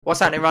What's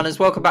happening, runners?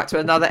 Welcome back to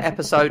another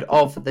episode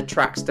of the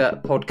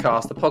Trackster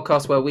podcast, the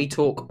podcast where we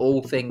talk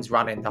all things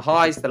running, the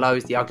highs, the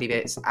lows, the ugly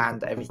bits,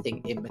 and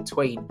everything in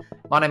between.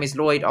 My name is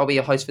Lloyd. I'll be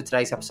your host for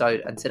today's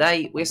episode, and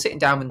today we're sitting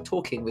down and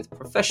talking with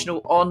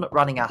professional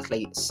on-running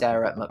athlete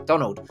Sarah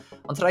Mcdonald.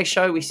 On today's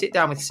show, we sit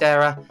down with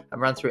Sarah and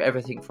run through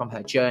everything from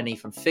her journey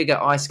from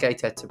figure ice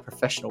skater to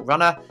professional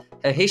runner,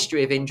 her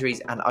history of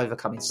injuries and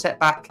overcoming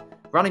setback,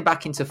 running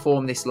back into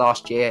form this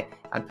last year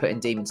and putting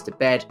demons to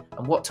bed,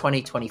 and what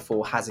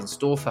 2024 has in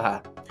store for her.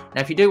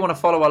 Now, if you do want to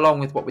follow along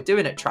with what we're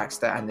doing at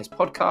Trackster and this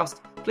podcast,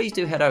 please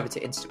do head over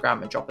to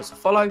Instagram and drop us a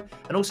follow,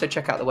 and also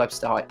check out the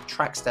website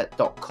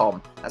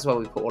trackster.com. That's where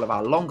we put all of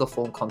our longer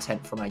form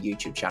content from our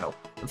YouTube channel.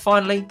 And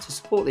finally, to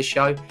support this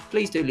show,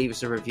 please do leave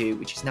us a review,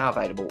 which is now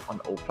available on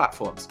all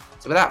platforms.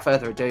 So without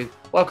further ado,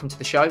 welcome to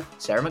the show,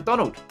 Sarah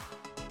Mcdonald.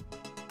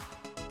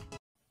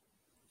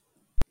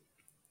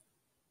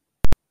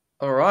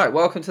 All right,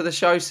 welcome to the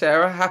show,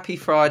 Sarah. Happy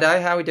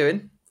Friday. How are we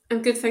doing?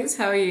 I'm good, thanks.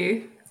 How are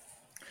you?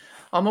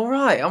 I'm all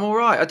right.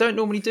 I don't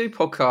normally do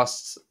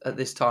podcasts at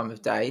this time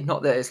of day.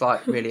 Not that it's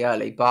like really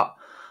early, but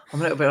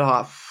I'm a little bit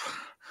like,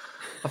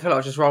 I feel like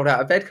I just rolled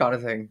out of bed kind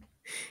of thing.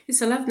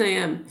 It's 11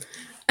 a.m.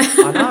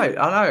 I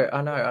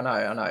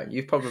know.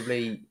 You've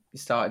probably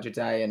started your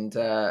day, and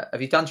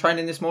have you done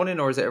training this morning,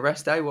 or is it a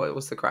rest day?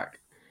 What's the crack?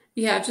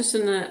 Yeah, I've just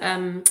done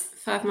a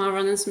 5-mile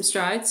run and some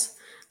strides.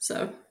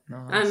 So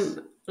Nice.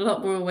 I'm a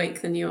lot more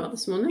awake than you are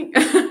this morning.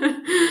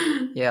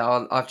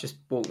 Yeah, I've just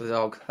walked the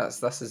dog.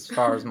 That's as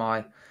far as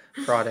my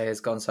Friday has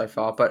gone so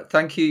far. But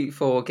thank you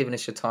for giving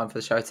us your time for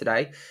the show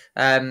today.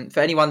 For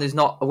anyone who's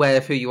not aware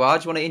of who you are,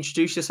 do you want to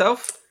introduce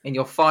yourself in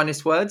your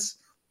finest words?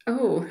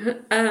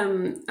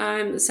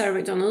 I'm Sarah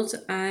Mcdonald.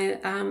 I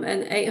am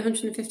an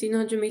 800 and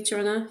 1500 metre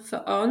runner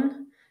for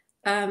On.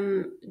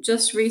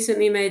 Just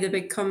recently made a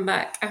big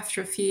comeback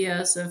after a few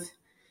years of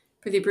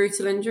pretty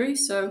brutal injury,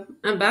 so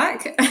I'm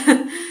back.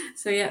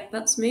 So yeah,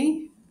 that's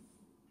me.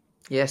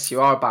 Yes, you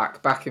are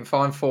back in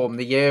fine form.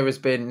 The year has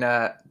been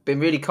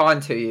really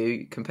kind to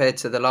you compared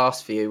to the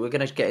last few. We're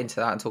going to get into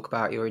that and talk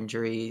about your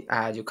injury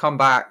and your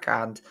comeback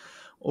and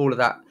all of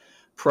that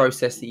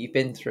process that you've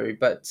been through.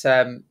 But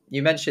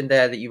you mentioned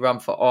there that you run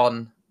for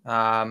On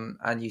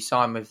and you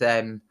signed with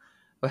them.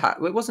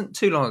 It wasn't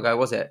too long ago,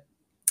 was it?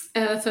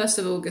 1st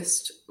of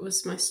August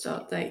was my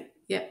start date.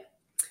 Yeah.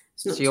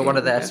 So you're one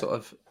of their sort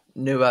of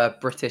newer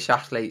British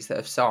athletes that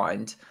have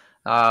signed.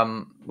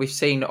 We've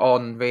seen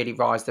On really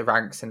rise the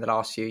ranks in the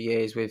last few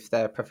years with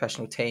their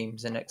professional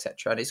teams and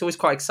etc. And it's always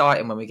quite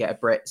exciting when we get a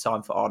Brit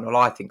signed for On. Well,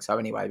 I think so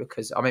anyway,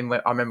 because I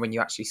remember when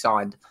you actually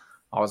signed,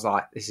 I was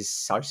like, this is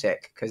so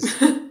sick because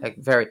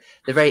they're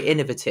very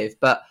innovative.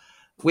 But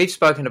we've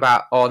spoken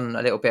about On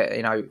a little bit,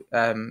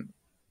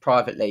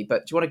 privately.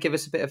 But do you want to give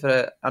us a bit of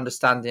an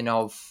understanding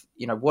of,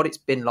 what it's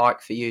been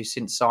like for you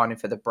since signing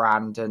for the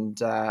brand and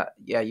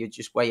you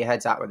just where your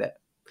head's at with it?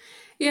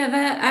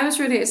 Yeah, I was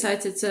really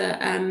excited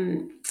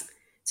to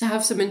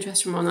have some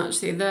interest from On.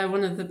 Actually, they're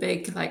one of the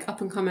big up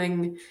and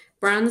coming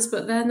brands,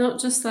 but they're not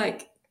just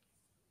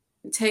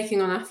taking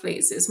on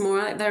athletes. It's more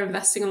like they're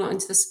investing a lot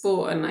into the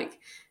sport and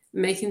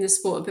making the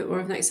sport a bit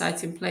more of an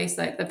exciting place.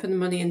 Like they're putting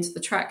money into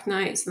the track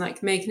nights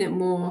and making it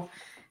more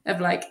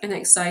of an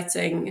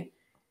exciting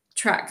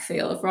track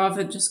field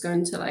rather than just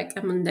going to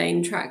a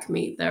mundane track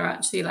meet. They're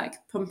actually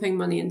pumping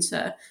money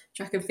into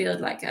track and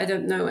field. I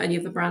don't know any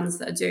other brands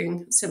that are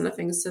doing similar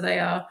things to they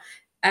are.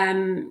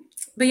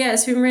 But yeah,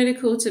 it's been really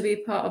cool to be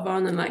part of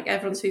On, and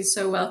everyone's been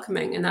so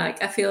welcoming, and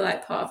I feel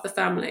like part of the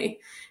family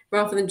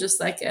rather than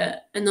just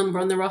a number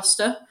on the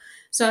roster.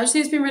 So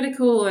actually it's been really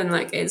cool, and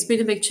it's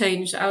been a big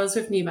change. I was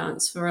with New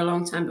Balance for a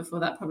long time before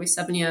that, probably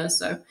 7 years.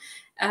 So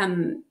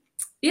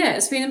yeah,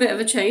 it's been a bit of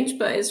a change,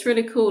 but it's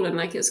really cool, and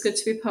it's good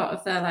to be part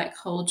of their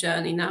whole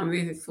journey now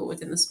moving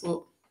forward in the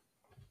sport.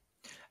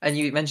 And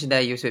you mentioned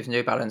there you was with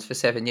New Balance for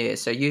 7 years,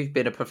 so you've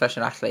been a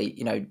professional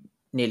athlete,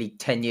 nearly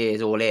 10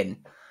 years all in.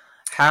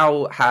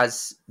 How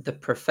has the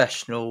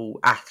professional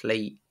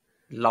athlete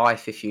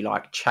life, if you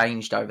like,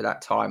 changed over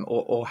that time,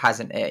 or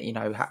hasn't it?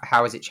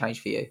 How has it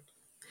changed for you?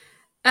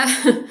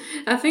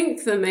 I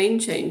think the main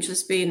change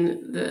has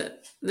been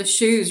the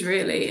shoes,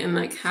 really,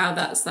 and how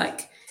that's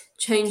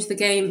changed the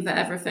game for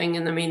everything.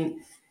 And I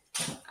mean,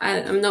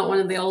 I'm not one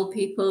of the old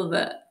people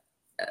that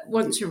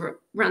want to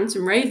rant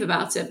and rave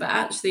about it, but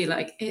actually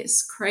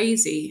it's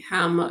crazy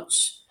how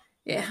much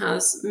it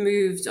has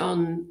moved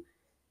on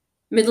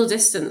middle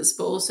distance,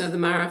 but also the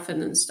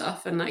marathon and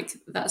stuff. And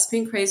that's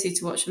been crazy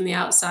to watch from the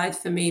outside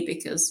for me,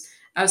 because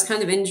I was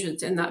kind of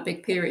injured in that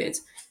big period.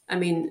 I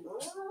mean,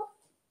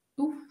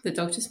 oh, the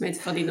dog just made a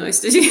funny noise.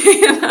 Did you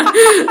hear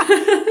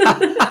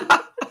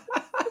that?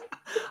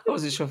 I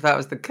wasn't sure if that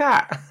was the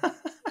cat.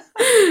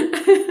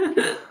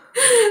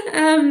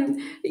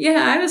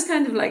 Yeah, I was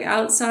kind of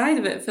outside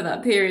of it for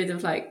that period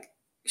of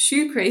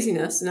shoe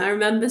craziness. And I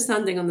remember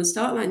standing on the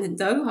start line in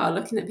Doha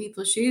looking at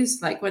people's shoes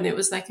when it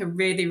was a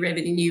really,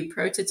 really new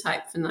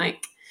prototype for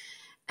Nike,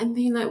 and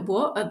being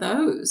what are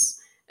those?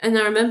 And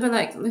I remember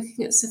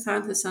looking at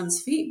Safan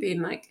Hassan's feet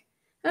being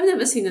I've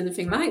never seen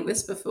anything like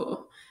this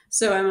before.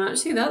 So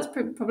actually that's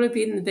probably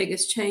been the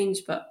biggest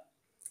change. But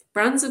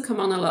brands have come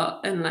on a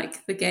lot, and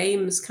like the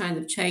game's kind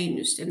of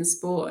changed in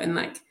sport, and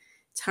like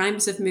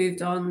times have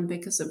moved on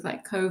because of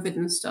like COVID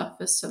and stuff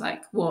as to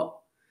like what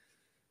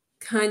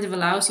kind of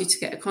allows you to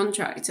get a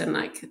contract. And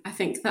like I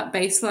think that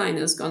baseline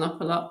has gone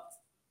up a lot.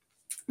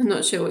 I'm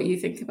not sure what you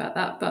think about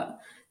that, but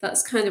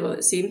that's kind of what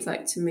it seems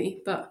like to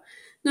me. But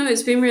no,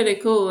 it's been really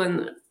cool.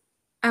 And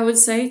I would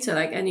say to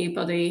like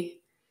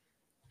anybody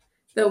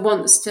that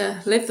wants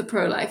to live the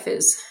pro life,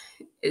 is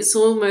it's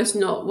almost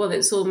not what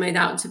it's all made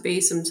out to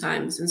be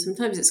sometimes. And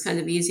sometimes it's kind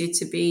of easier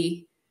to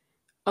be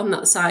on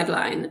that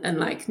sideline and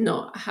like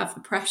not have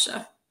the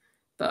pressure.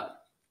 But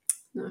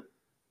no.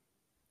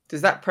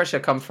 Does that pressure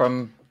come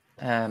from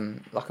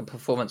like a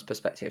performance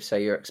perspective? So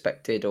you're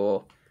expected,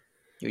 or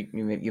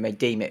you may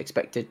deem it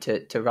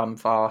expected to run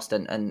fast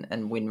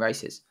and win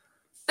races?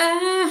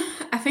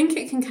 I think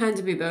it can kind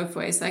of be both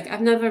ways. Like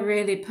I've never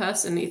really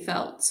personally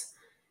felt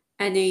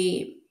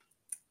any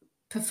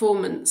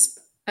performance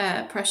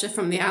pressure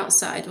from the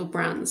outside or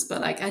brands,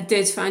 but like I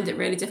did find it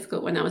really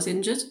difficult when I was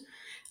injured.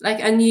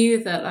 Like I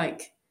knew that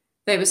like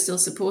they were still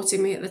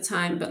supporting me at the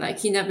time, but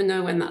like you never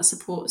know when that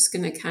support's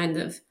going to kind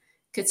of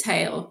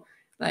curtail.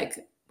 Like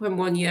when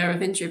 1 year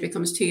of injury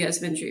becomes 2 years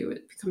of injury,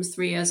 it becomes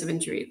 3 years of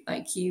injury.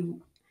 Like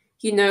you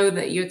know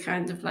that you're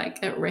kind of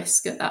like at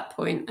risk at that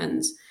point.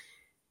 And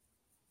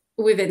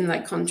within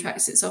like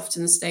contracts, it's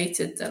often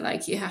stated that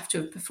like you have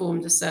to have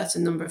performed a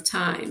certain number of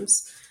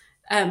times.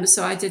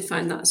 So I did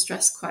find that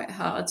stress quite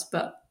hard,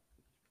 but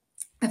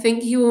I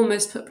think you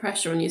almost put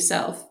pressure on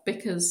yourself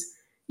because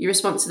you're a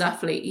sponsored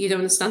athlete. You don't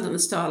want to stand on the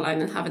start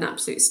line and have an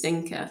absolute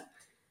stinker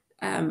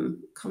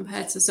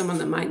compared to someone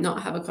that might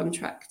not have a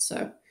contract.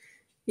 So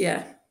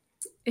yeah,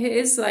 it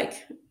is like,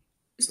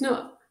 it's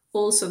not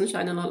all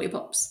sunshine and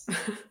lollipops.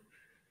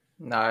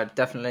 No,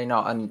 definitely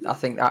not. And I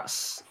think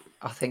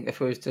if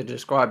we was to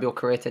describe your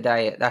career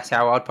today, that's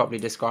how I'd probably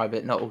describe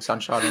it. Not all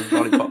sunshine and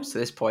lollipops to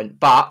this point.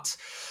 But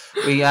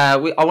I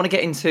want to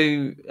get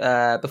into,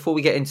 before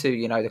we get into,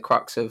 the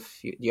crux of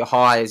your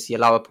highs, your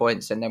lower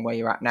points, and then where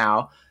you're at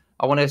now,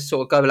 I want to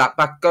sort of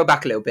go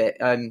back a little bit.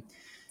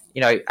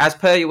 As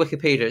per your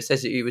Wikipedia, it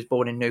says that you was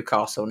born in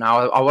Newcastle.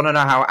 Now, I want to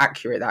know how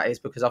accurate that is,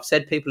 because I've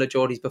said people are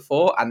Geordies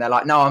before, and they're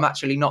like, no, I'm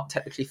actually not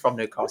technically from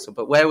Newcastle.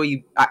 But where were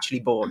you actually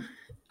born?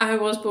 I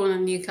was born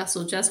in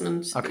Newcastle,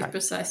 Jesmond, to be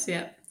precise,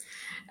 yeah.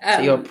 So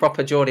you're a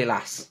proper Geordie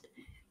lass.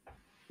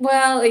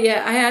 Well,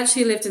 yeah, I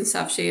actually lived in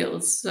South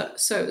Shields,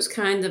 so it was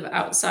kind of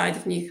outside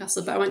of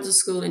Newcastle, but I went to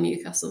school in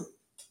Newcastle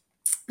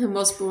and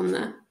was born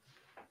there.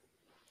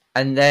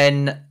 And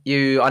then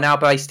you are now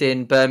based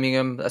in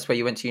Birmingham. That's where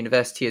you went to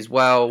university as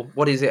well.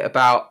 What is it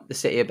about the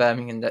city of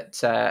Birmingham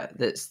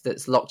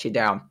that's locked you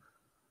down?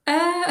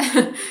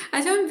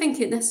 I don't think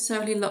it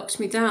necessarily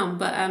locked me down,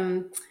 but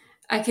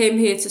I came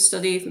here to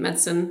study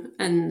medicine,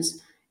 and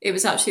it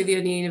was actually the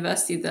only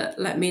university that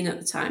let me in at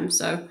the time.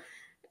 So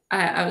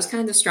I was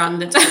kind of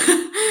stranded.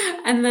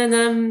 And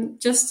then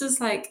just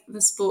as like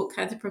the sport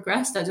kind of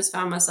progressed, I just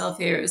found myself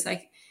here. It was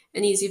like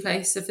an easy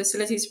place. The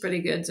facilities pretty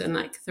good, and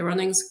like the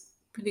running's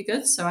pretty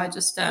good. So I've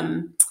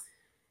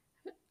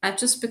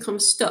just become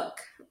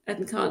stuck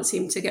and can't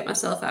seem to get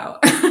myself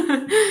out.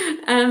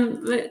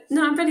 But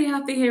no, I'm pretty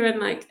happy here. And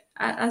like,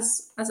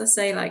 as I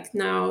say, like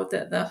now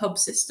that the hub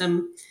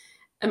system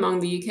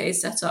among the UK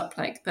is set up,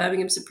 like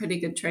Birmingham's a pretty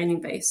good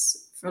training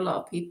base for a lot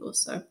of people.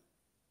 So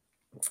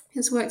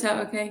it's worked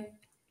out okay.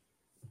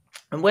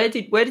 And where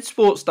did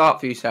sports start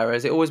for you, Sarah?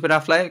 Has it always been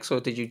athletics, or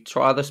did you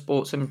try other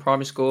sports in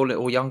primary school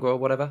or younger or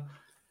whatever?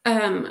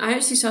 I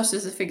actually started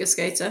as a figure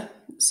skater.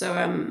 So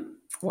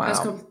wow. I was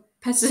a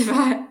competitive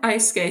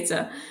ice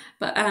skater,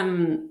 but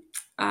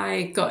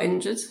I got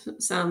injured.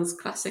 Sounds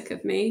classic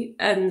of me.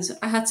 And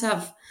I had to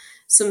have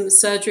some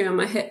surgery on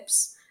my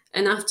hips.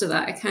 And after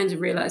that, I kind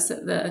of realised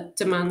that the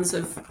demands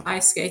of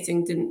ice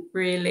skating didn't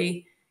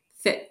really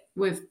fit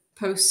with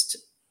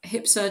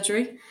post-hip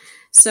surgery.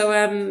 So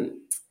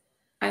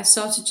I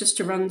started just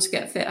to run to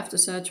get fit after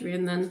surgery,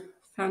 and then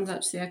found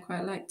actually I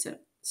quite liked it.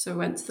 So I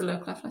went to the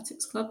local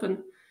athletics club,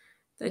 and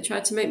they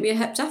tried to make me a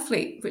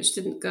heptathlete, which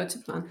didn't go to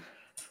plan.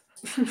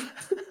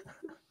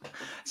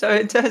 So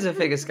in terms of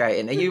figure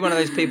skating, are you one of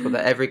those people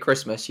that every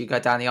Christmas you go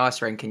down the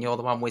ice rink and you're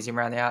the one whizzing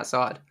around the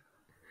outside?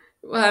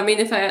 Well, I mean,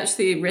 if I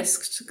actually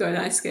risked going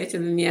ice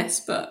skating, then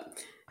yes. But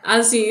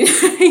as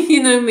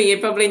you know me, you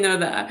probably know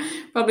that I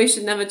probably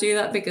should never do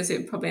that because it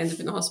would probably end up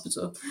in a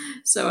hospital.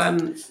 So,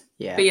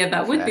 yeah. But yeah,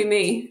 that would be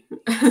me.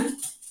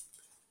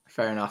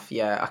 Fair enough.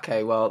 Yeah.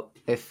 Okay. Well,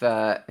 if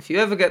you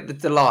ever get the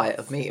delight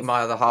of meeting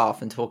my other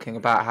half and talking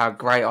about how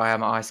great I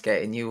am at ice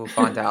skating, you will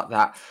find out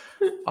that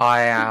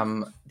I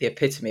am the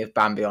epitome of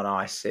Bambi on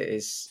ice. It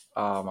is.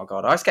 Oh my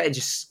God, ice skating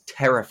just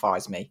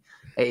terrifies me.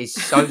 It is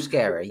so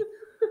scary.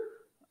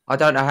 I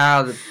don't know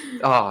how.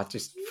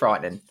 Just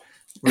frightening.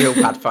 Real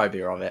bad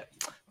phobia of it.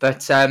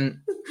 But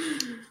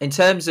in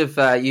terms of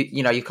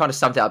you kind of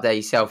summed it up there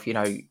yourself.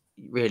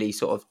 Really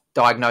sort of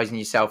diagnosing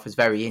yourself as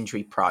very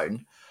injury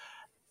prone.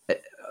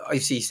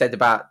 obviously you said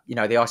about,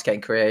 the ice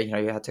skating career,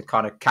 you had to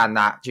kind of can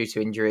that due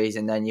to injuries,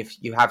 and then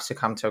you have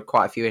succumbed to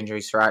quite a few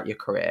injuries throughout your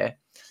career.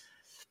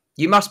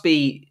 You must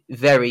be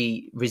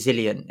very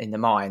resilient in the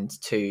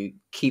mind to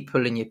keep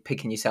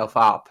picking yourself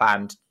up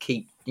and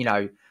keep,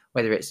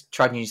 whether it's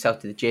trudging yourself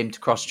to the gym to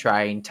cross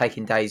train,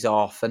 taking days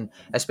off, and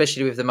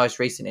especially with the most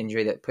recent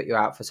injury that put you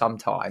out for some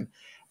time.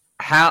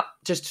 How,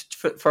 just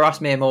for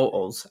us mere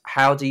mortals,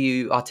 how do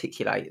you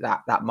articulate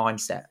that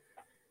mindset?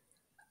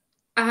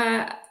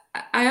 I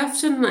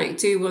often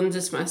do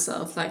wonder to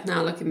myself,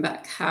 now looking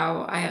back,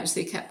 how I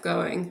actually kept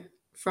going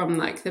from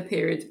the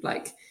period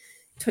of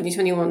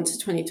 2021 to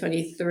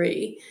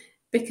 2023,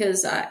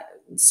 because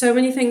so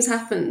many things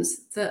happened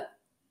that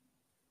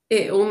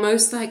it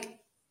almost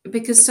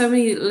because so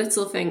many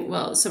little things,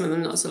 well, some of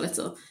them not so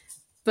little,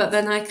 but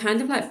then I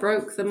kind of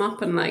broke them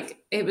up, and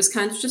it was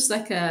kind of just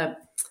a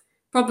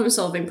problem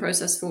solving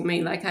process for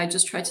me. I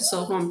just tried to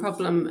solve one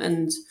problem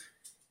and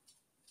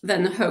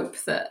then hope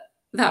that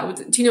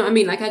would, do you know what I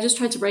mean? I just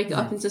tried to break it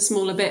up into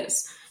smaller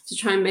bits to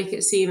try and make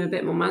it seem a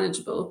bit more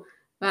manageable.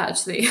 But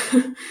actually,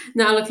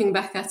 now looking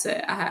back at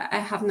it, I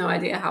have no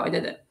idea how I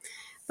did it.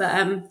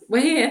 But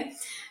we're here.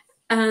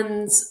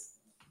 And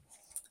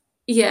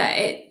yeah,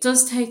 it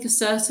does take a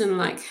certain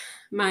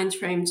mind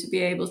frame to be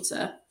able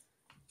to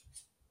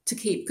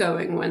keep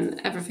going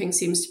when everything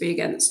seems to be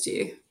against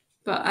you.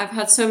 But I've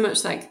had so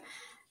much,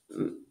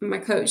 my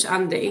coach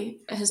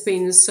Andy has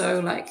been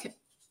so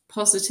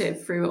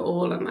positive through it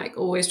all, and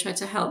always tried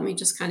to help me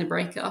just kind of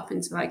break it up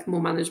into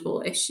more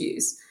manageable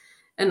issues,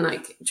 and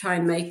try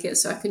and make it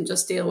so I can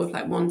just deal with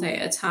one day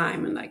at a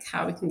time, and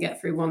how we can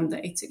get through one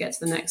day to get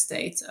to the next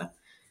day to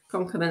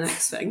conquer the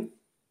next thing.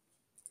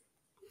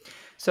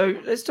 So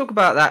let's talk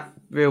about that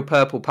real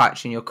purple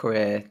patch in your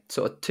career,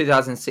 sort of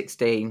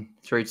 2016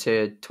 through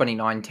to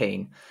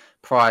 2019,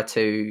 prior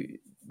to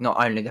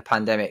not only the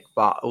pandemic,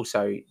 but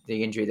also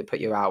the injury that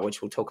put you out,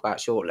 which we'll talk about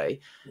shortly.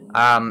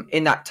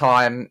 In that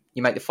time,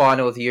 you make the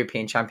final of the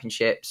European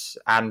Championships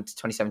and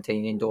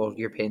 2017 Indoor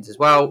Europeans as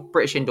well,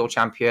 British Indoor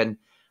Champion.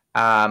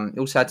 You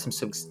also had some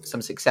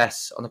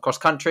success on the cross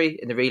country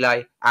in the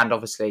relay, and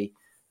obviously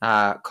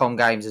Com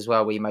Games as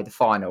well, where you made the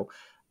final.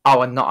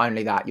 Oh, and not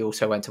only that, you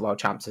also went to World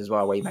Champs as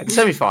well, where you made the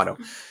semi-final.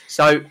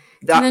 So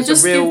that was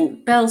just a real...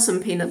 give Belle some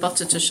peanut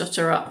butter to shut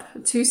her up?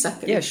 2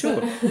 seconds. Yeah,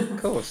 sure,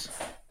 of course.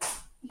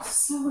 It's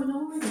so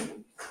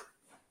annoying.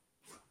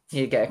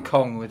 You get a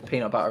Kong with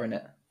peanut butter in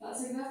it.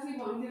 That's exactly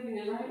what I'm giving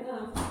her right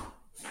now.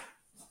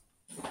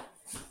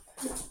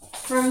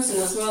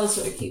 Frozen as well,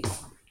 so it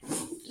keeps,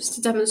 just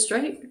to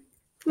demonstrate.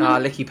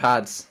 Licky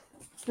pads.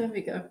 There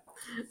we go.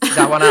 Is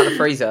that one out of the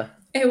freezer?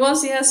 It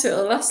was, yeah, so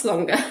it'll last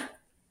longer.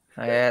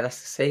 Oh,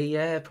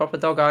 yeah, proper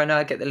dog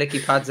owner. Get the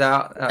licky pads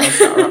out. That'll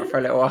shut her up for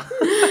a little while.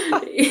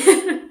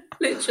 Yeah,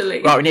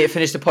 literally. Right, we need to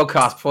finish the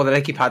podcast before the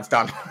licky pad's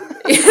done.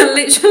 Yeah,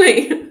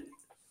 literally.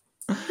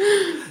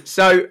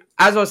 So,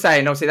 as I was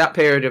saying, obviously that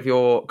period of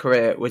your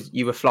career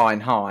you were flying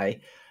high.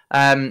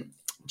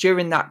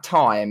 During that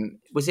time,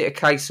 was it a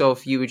case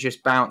of you were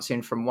just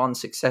bouncing from one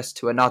success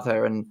to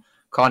another, and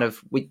kind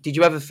of, did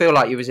you ever feel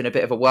like you was in a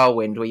bit of a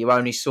whirlwind where you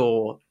only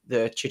saw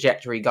the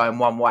trajectory going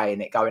one way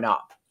and it going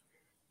up?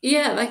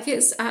 Yeah,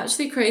 it's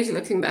actually crazy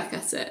looking back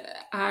at it.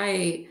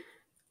 I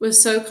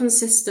was so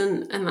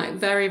consistent and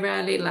very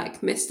rarely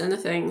missed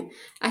anything.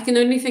 I can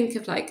only think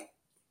of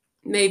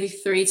maybe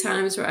 3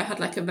 times where I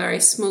had a very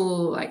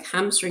small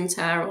hamstring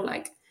tear, or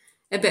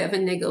a bit of a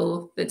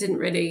niggle that didn't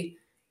really,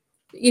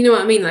 you know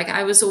what I mean?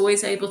 I was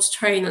always able to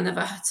train. I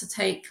never had to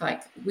take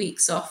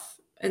weeks off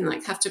and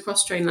have to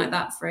cross train like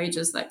that for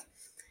ages.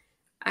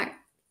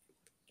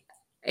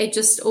 It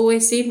just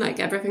always seemed like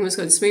everything was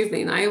going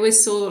smoothly. And I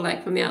always saw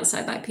from the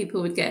outside,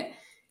 people would get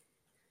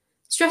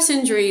stress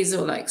injuries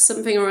or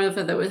something or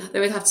other that they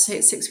would have to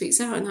take 6 weeks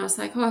out. And I was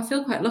oh, I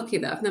feel quite lucky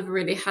that I've never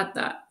really had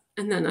that.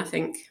 And then I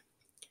think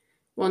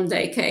one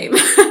day came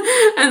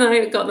and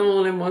I got them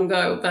all in one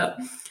go. But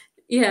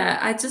yeah,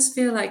 I just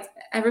feel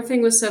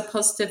everything was so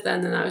positive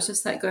then. And I was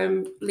just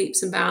going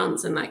leaps and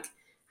bounds. And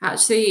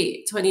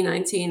actually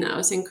 2019, I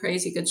was in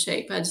crazy good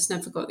shape. I just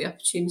never got the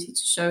opportunity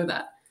to show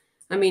that.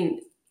 I mean,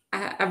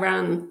 I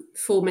ran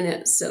 4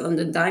 minutes at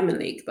London Diamond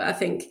League, but I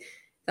think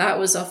that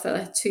was off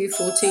a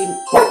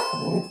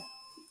 2:14.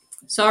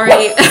 Sorry.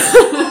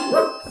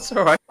 It's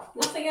all right.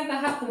 Nothing ever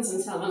happens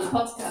until I'm on a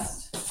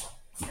podcast.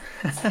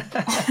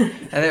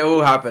 And it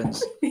all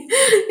happens.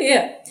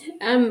 Yeah.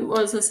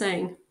 What was I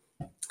saying?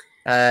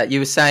 You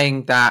were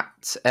saying that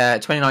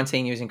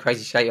 2019 you was in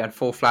crazy shape. You had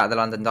 4 flat at the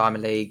London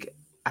Diamond League,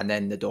 and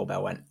then the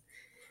doorbell went.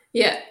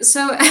 Yeah.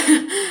 So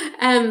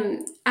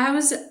I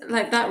was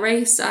that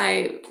race.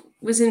 I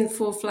was in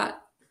 4 flat.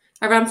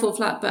 I ran 4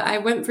 flat, but I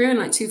went through in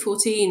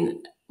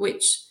 2:14,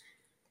 which,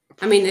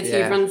 I mean, if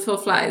you run 4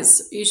 flat,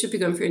 you should be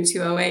going through in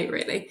 2:08,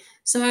 really.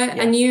 So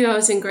I knew I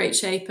was in great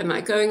shape,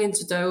 and going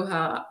into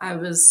Doha, I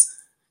was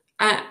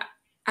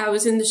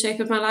in the shape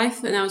of my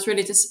life, and I was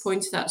really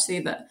disappointed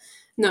actually that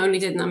not only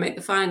didn't I make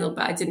the final,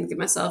 but I didn't give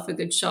myself a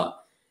good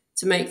shot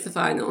to make the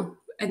final.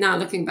 And now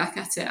looking back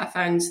at it, I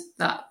found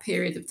that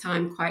period of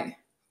time quite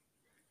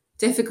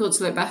difficult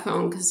to look back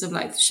on because of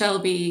like the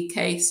Shelby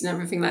case and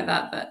everything like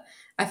that, that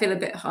I feel a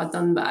bit hard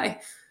done by.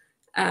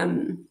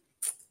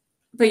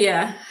 But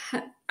yeah,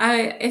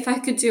 if I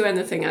could do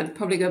anything, I'd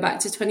probably go back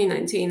to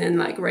 2019 and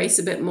like race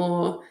a bit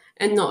more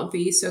and not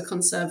be so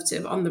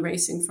conservative on the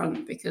racing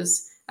front,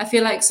 because I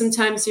feel like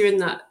sometimes you're in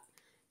that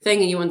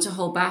thing and you want to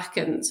hold back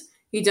and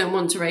you don't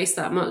want to race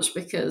that much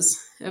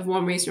because of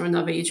one reason or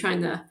another. You're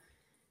trying to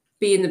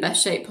be in the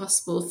best shape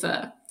possible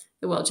for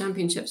the World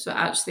Championships, but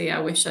actually I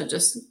wish I'd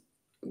just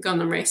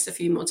gone and raced a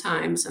few more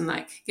times and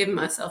like given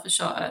myself a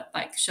shot at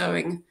like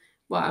showing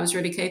what I was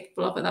really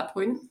capable of at that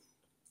point.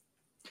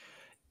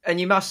 And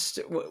you must,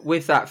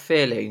 with that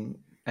feeling,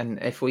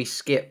 and if we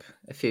skip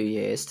a few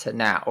years to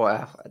now,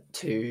 or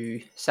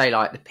to say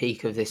like the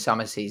peak of this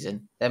summer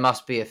season, there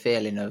must be a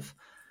feeling of,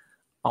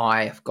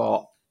 I have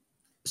got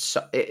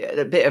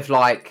a bit of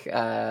like, you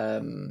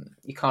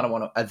kind of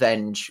want to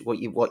avenge what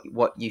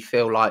you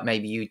feel like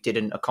maybe you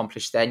didn't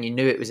accomplish then. You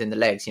knew it was in the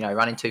legs,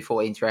 running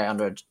 2:14,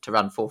 300 to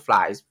run full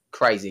flat is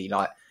crazy.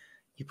 Like,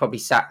 you probably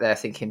sat there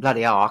thinking,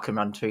 bloody hell, I can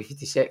run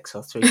 3:56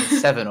 or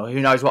 3:57 or who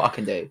knows what I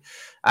can do.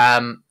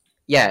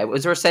 Yeah,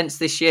 was there a sense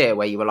this year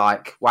where you were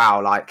like,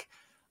 wow, like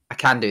I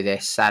can do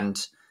this, and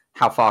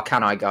how far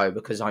can I go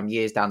because I'm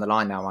years down the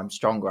line now, I'm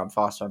stronger, I'm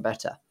faster, I'm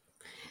better?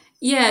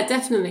 Yeah,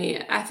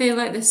 definitely. I feel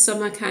like this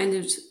summer kind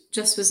of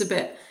just was a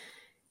bit,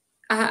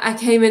 I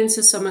came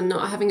into summer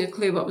not having a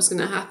clue what was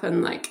going to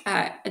happen. Like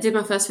I did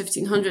my first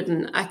 1500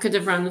 and I could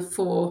have run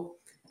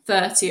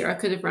 4:30 or I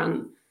could have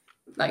run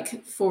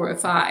like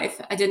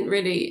 4:05. I didn't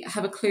really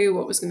have a clue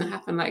what was going to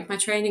happen. Like my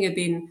training had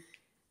been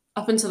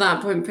up until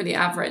that point pretty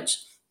average,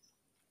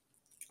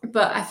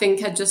 but I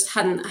think I just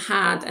hadn't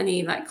had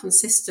any like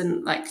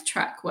consistent like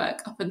track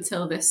work up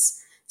until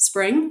this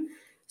spring.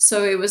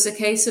 So it was a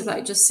case of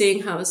like just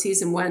seeing how the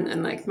season went,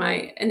 and like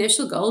my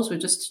initial goals were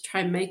just to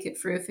try and make it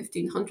through a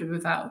 1500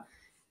 without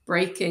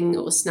breaking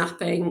or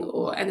snapping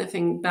or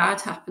anything bad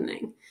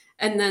happening.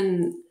 And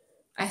then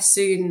I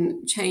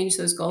soon changed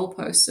those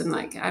goalposts, and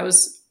like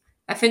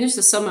I finished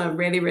the summer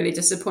really, really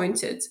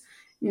disappointed,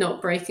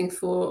 not breaking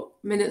 4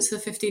 minutes for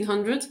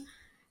 1500.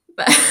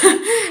 But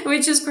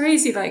which is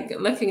crazy, like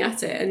looking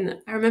at it.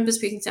 And I remember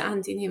speaking to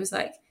Andy, and he was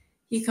like,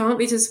 "You can't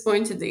be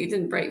disappointed that you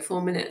didn't break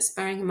 4 minutes,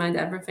 bearing in mind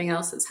everything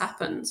else that's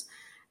happened."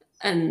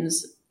 And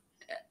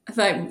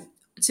like,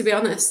 to be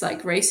honest,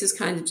 like races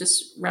kind of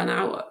just ran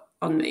out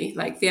on me.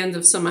 Like the end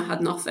of summer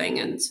had nothing,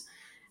 and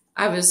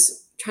I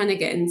was trying to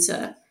get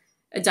into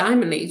a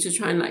diamond league to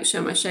try and like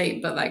show my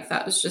shape, but like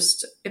that was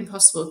just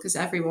impossible because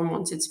everyone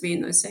wanted to be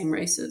in those same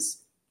races.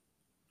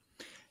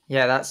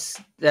 Yeah,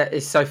 that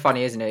is so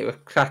funny, isn't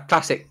it?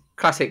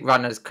 Classic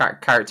runners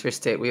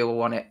characteristic. We all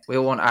want it. We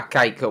all want our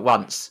cake at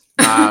once,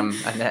 and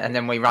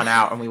then we run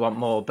out and we want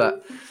more.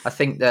 But I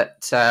think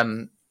that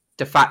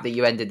the fact that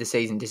you ended the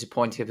season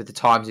disappointed with the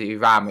times that you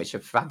ran, which are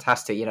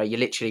fantastic. You're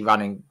literally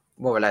running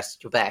more or less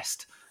your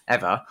best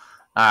ever,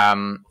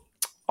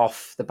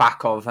 off the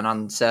back of an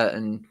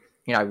uncertain,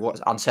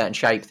 uncertain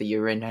shape that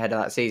you were in ahead of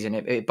that season.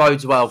 It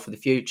bodes well for the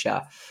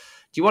future.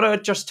 Do you want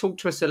to just talk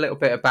to us a little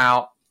bit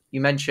about? You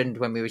mentioned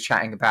when we were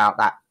chatting about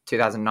that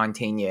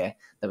 2019 year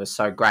that was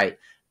so great,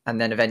 and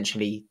then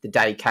eventually the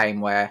day came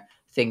where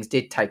things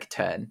did take a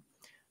turn.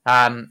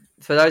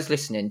 For those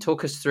listening,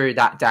 talk us through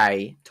that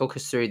day. Talk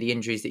us through the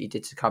injuries that you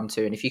did succumb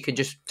to, and if you can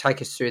just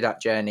take us through that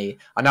journey.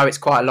 I know it's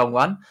quite a long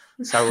one,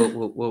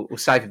 so we'll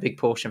save a big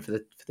portion for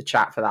the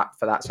chat for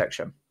that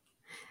section.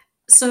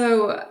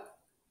 So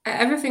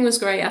everything was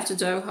great after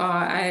Doha.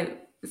 I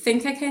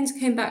think I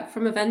came back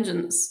from a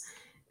vengeance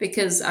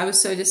because I was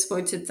so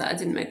disappointed that I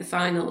didn't make the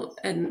final.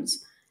 And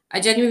I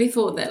genuinely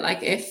thought that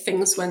like if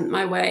things went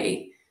my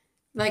way,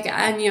 like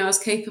I knew I was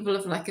capable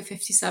of like a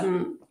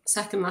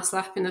 57-second last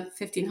lap in a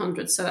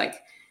 1500. So like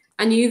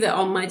I knew that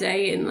on my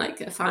day in like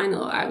a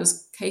final, I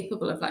was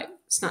capable of like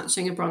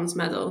snatching a bronze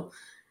medal.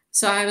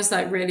 So I was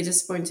like really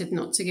disappointed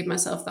not to give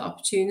myself that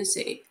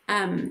opportunity.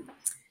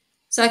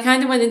 So I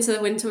kind of went into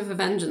the winter with a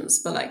vengeance,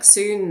 but like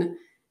soon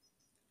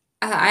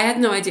I had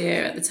no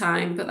idea at the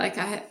time, but like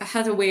I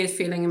had a weird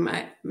feeling in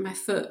my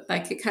foot.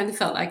 Like it kind of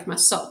felt like my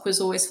sock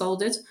was always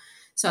folded.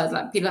 So I'd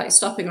like be like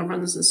stopping on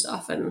runs and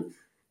stuff. And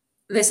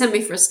they sent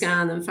me for a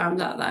scan and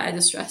found out that I had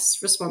a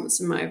stress response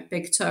in my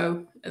big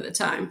toe at the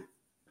time,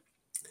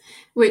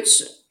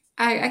 which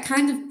I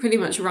kind of pretty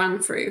much ran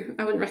through.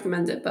 I wouldn't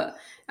recommend it, but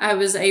I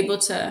was able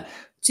to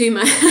do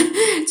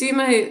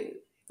my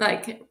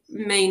like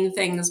main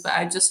things, but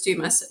I just do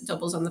my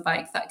doubles on the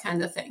bike, that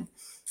kind of thing.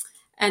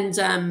 And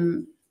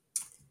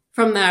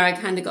from there, I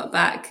kind of got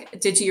back,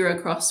 did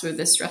Eurocross with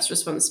this stress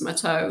response to my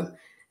toe.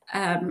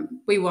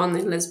 We won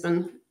in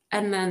Lisbon,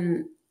 and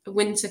then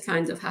winter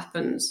kind of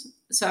happened.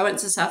 So I went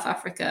to South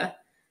Africa,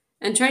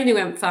 and training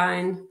went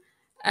fine.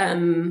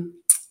 And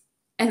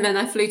then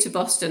I flew to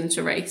Boston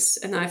to race,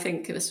 and I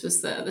think this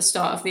was the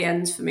start of the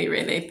end for me,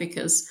 really,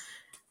 because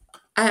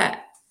I'm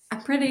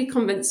pretty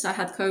convinced I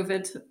had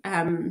COVID.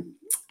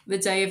 The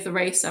day of the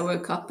race, I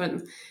woke up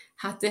and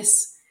had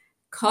this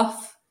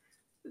cough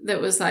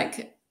that was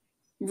like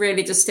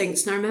really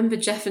distinct. And I remember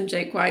Jeff and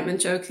Jake Whiteman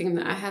joking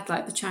that I had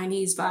like the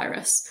Chinese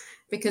virus,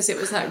 because it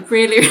was like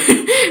really,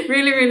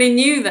 really, really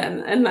new then.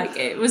 And like,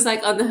 it was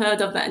like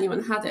unheard of that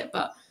anyone had it.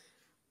 But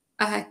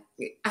I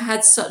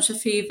had such a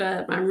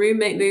fever. My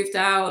roommate moved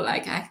out.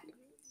 Like, I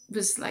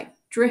was like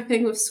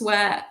dripping with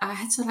sweat. I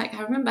had to like,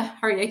 I remember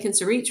Harry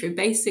Aiken-Sarich, who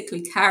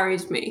basically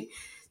carried me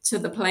to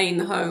the plane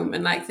home,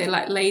 and like they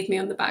like laid me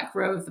on the back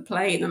row of the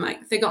plane, and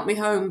like they got me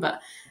home,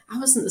 but I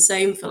wasn't the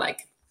same for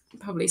like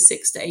probably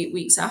 6 to 8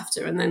 weeks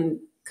after. And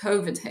then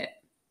COVID hit,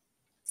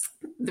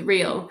 the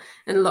real,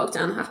 and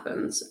lockdown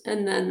happened,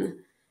 and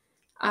then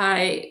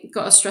I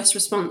got a stress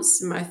response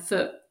in my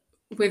foot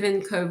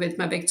within COVID,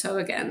 my big toe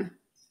again.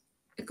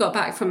 I got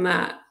back from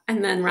that,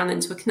 and then ran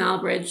into a canal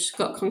bridge,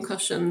 got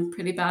concussion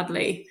pretty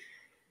badly.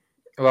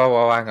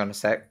 Whoa, hang on a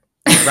sec.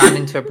 You ran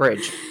into a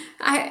bridge.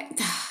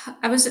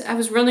 I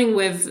was running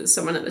with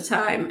someone at the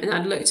time, and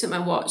I'd looked at my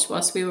watch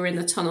whilst we were in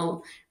the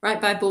tunnel right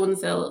by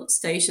Bourneville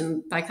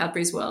Station by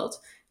Cadbury's World,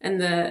 and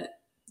the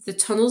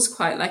tunnel's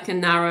quite like a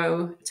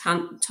narrow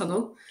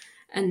tunnel,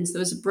 and there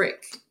was a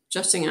brick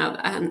jutting out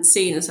that I hadn't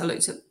seen as I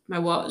looked at my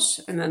watch,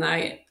 and then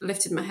I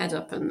lifted my head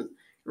up and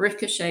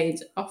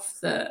ricocheted off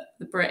the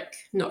brick,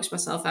 knocked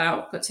myself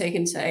out, got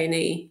taken to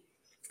A&E.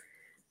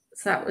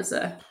 So that was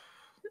a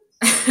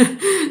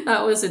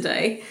that was a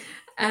day.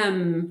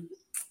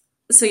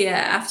 So yeah,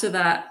 after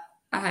that,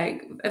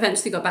 I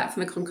eventually got back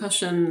from the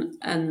concussion,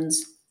 and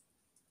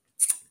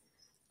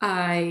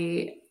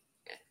I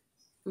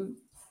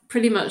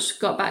pretty much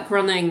got back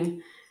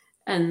running,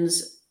 and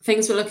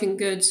things were looking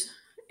good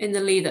in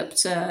the lead up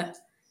to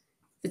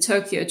the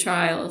Tokyo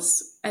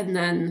trials. And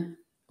then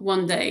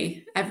one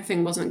day,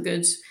 everything wasn't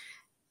good.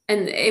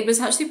 And it was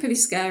actually pretty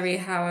scary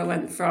how I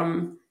went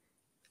from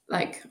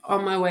like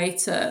on my way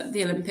to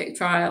the Olympic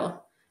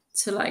trial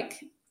to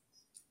like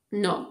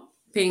not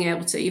being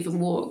able to even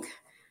walk.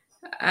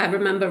 I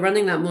remember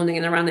running that morning,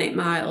 and I ran 8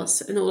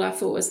 miles, and all I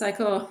thought was like,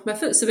 oh, my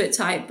foot's a bit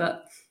tight,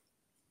 but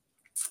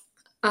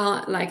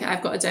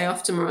I've got a day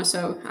off tomorrow,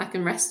 so I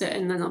can rest it,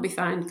 and then I'll be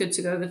fine, good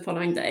to go the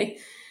following day.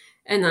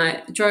 And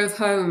I drove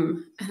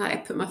home, and I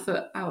put my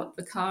foot out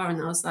the car, and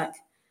I was like,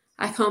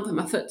 I can't put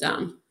my foot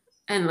down.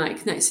 And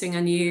like next thing I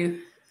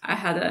knew, I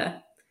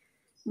had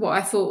what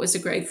I thought was a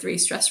grade 3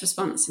 stress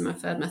response in my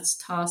third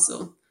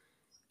metatarsal,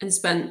 and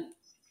spent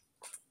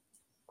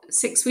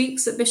 6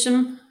 weeks at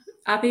Bisham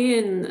Abbey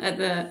at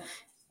the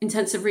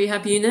intensive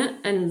rehab unit.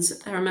 And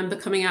I remember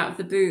coming out of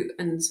the boot,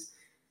 and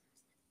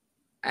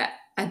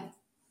I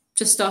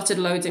just started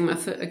loading my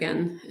foot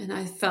again, and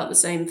I felt the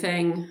same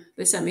thing.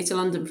 They sent me to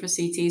London for a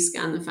CT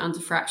scan and found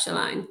a fracture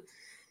line.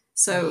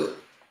 So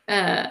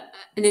an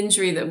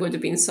injury that would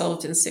have been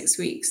solved in 6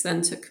 weeks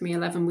then took me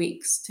 11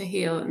 weeks to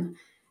heal. And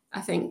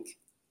I think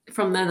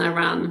from then I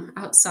ran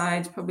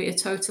outside probably a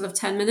total of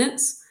 10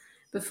 minutes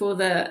before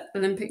the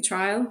Olympic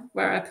trial,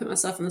 where I put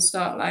myself on the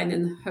start line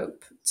in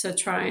hope to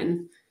try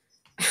and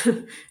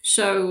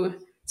show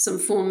some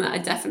form that I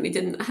definitely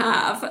didn't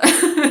have,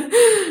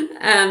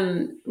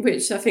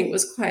 which I think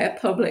was quite a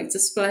public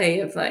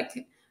display of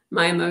like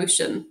my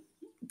emotion,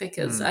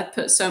 because I'd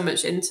put so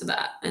much into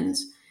that, and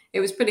it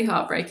was pretty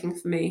heartbreaking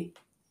for me.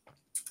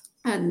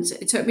 And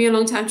it took me a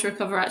long time to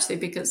recover, actually,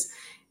 because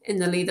in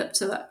the lead up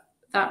to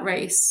that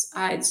race,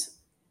 I'd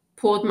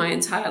poured my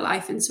entire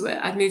life into it.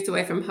 I'd moved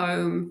away from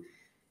home.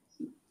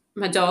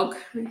 My dog,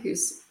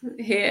 who's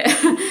here,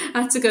 I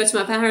had to go to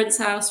my parents'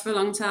 house for a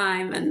long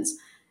time. And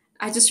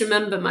I just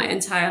remember my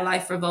entire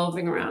life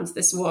revolving around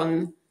this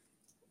one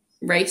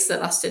race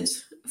that lasted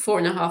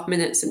 4.5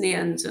 minutes in the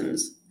end, and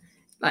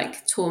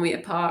like tore me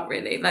apart,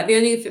 really. Like the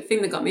only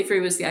thing that got me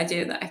through was the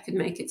idea that I could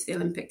make it to the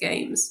Olympic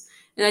Games.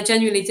 And I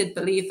genuinely did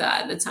believe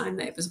that at the time,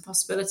 that it was a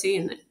possibility,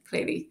 and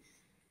clearly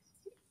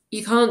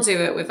you can't do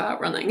it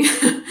without running.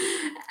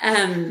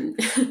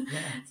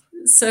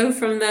 So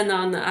from then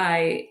on,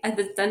 I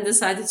then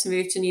decided to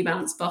move to New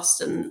Balance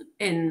Boston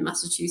in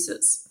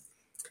Massachusetts,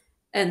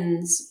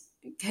 and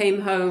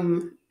came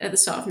home at the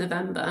start of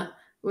November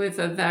with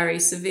a very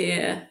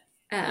severe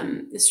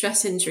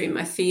stress injury in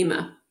my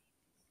femur.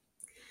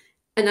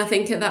 And I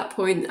think at that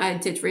point, I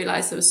did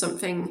realize there was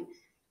something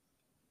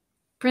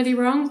pretty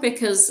wrong,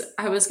 because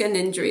I was getting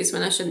injuries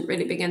when I shouldn't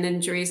really be getting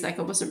injuries. Like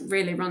I wasn't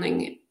really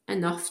running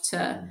enough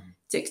to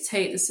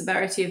dictate the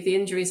severity of the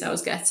injuries I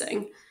was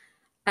getting.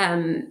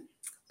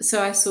 So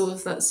I saw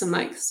that some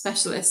like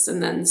specialists,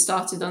 and then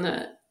started on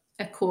a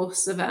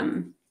course of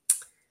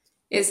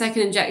it's like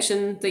an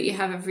injection that you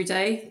have every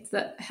day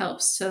that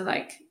helps to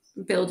like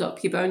build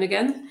up your bone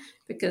again,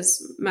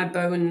 because my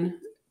bone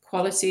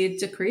quality had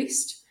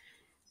decreased.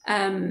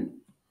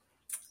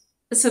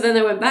 So then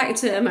I went back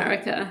to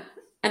America,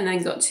 and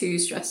then got 2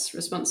 stress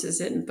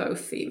responses in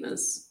both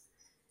femurs.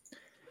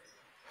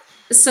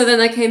 So then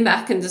I came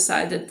back and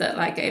decided that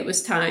like it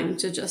was time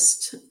to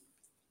just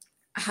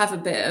have a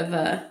bit of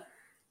a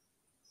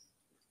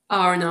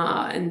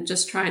R&R and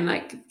just try and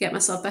like get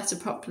myself better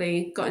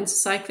properly. Got into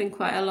cycling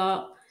quite a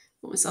lot,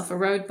 bought myself a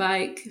road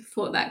bike,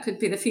 thought that could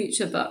be the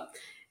future, but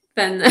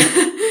then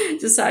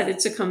decided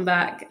to come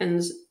back.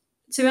 And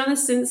to be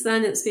honest, since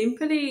then it's been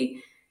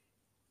pretty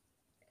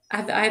I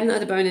haven't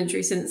had a bone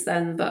injury since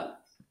then, but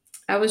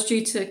I was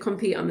due to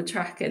compete on the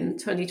track in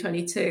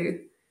 2022.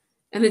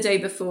 And the day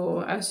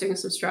before, I was doing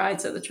some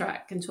strides at the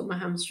track and tore my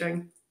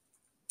hamstring,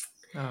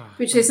 Oh,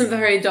 which isn't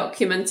very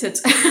documented.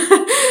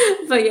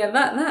 But yeah,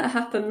 that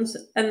happened.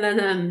 And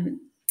then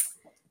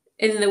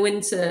in the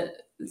winter,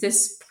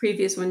 this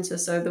previous winter,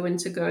 so the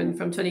winter going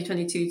from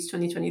 2022 to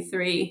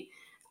 2023,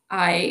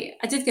 I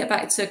did get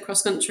back to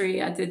cross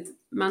country. I did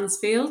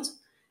Mansfield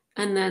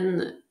and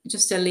then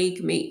just a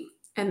league meet.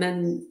 And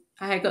then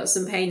I got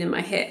some pain in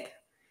my hip.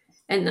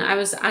 And I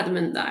was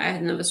adamant that I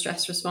had another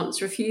stress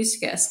response, refused to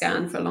get a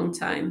scan for a long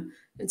time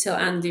until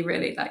Andy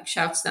really like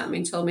shouted at me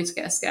and told me to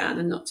get a scan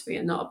and not to be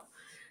a knob.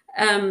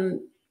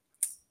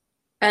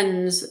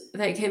 And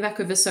they came back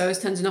with a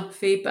psoas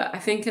tendinopathy. But I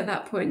think at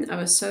that point I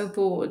was so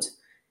bored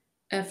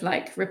of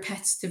like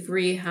repetitive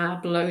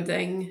rehab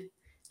loading,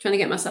 trying to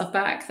get myself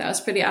back, that I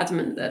was pretty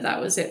adamant that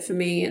that was it for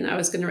me and I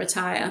was going to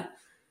retire.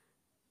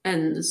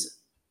 And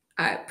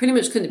I pretty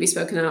much couldn't be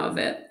spoken out of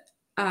it.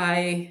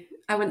 I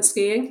went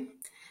skiing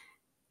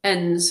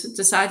and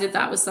decided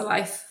that was the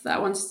life that I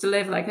wanted to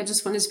live. Like, I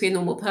just wanted to be a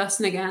normal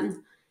person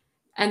again.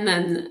 And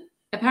then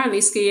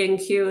apparently skiing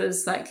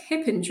cures like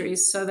hip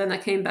injuries. So then I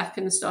came back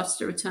and started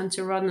to return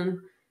to run and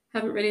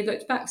haven't really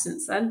looked back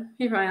since then.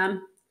 Here I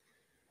am,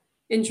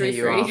 injury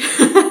free.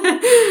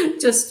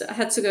 Just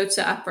had to go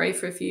to Après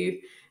for a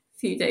few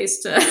days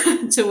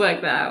to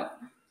work that out.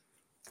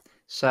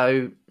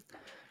 So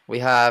we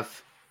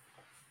have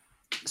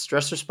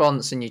stress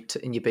response in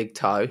your big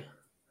toe,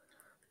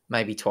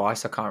 maybe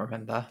twice, I can't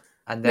remember.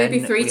 And then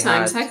maybe 3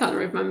 times, I can't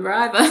remember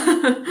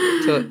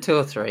either. two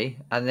or three.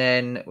 And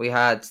then we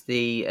had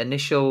the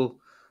initial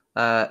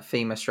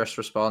femur stress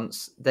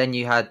response. Then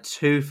you had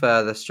 2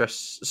 further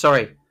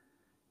you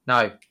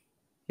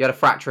had a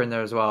fracture in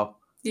there as well.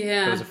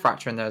 Yeah. There was a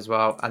fracture in there as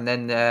well. And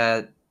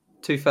then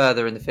 2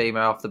 further in the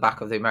femur off the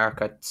back of the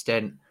America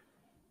stint.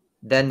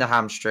 Then the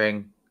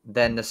hamstring.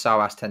 Then the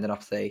psoas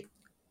tendinopathy.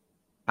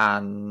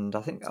 And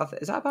I think,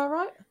 is that about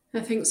right? I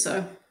think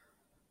so.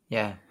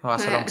 Yeah. Well,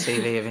 that's a long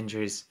CV of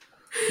injuries.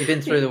 You've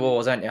been through the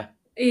wars, haven't you?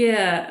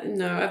 Yeah.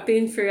 No, I've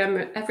been through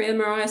every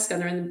MRI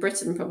scanner in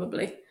Britain,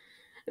 probably.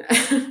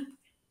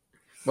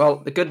 Well,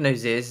 the good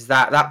news is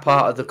that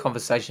part of the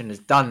conversation is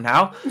done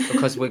now,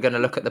 because we're going to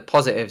look at the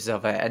positives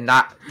of it. And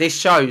that this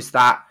shows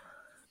that,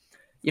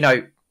 you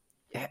know,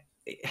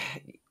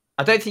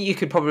 I don't think you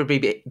could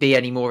probably be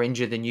any more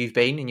injured than you've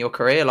been in your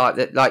career. Like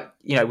that,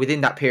 you know,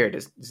 within that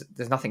period,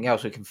 there's nothing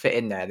else we can fit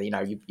in there. You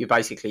know, you're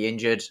basically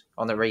injured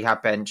on the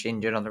rehab bench,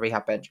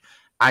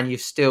 and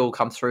you've still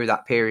come through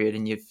that period,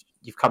 and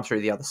you've come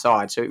through the other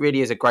side. So it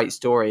really is a great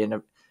story.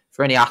 And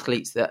for any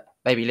athletes that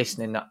may be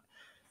listening,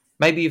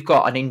 maybe you've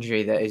got an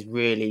injury that is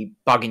really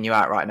bugging you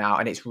out right now,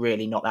 and it's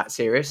really not that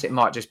serious. It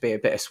might just be a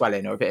bit of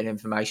swelling or a bit of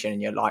inflammation,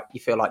 and you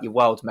feel like your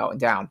world's melting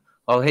down.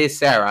 Well, here's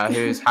Sarah,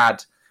 who's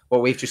had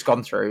what we've just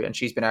gone through, and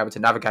she's been able to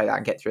navigate that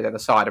and get through the other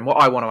side. And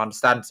what I want to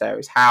understand, Sarah,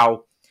 is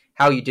how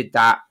you did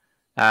that,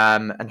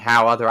 and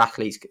how other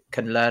athletes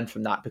can learn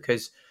from that.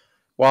 Because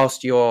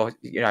whilst you're,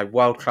 you know,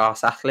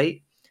 world-class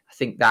athlete, I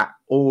think that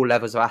all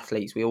levels of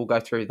athletes, we all go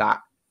through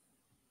that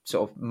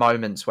sort of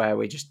moments where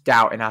we're just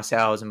doubting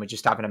ourselves and we're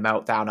just having a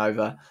meltdown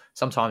over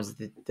sometimes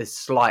the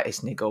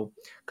slightest niggle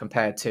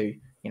compared to,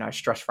 you know,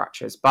 stress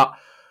fractures. But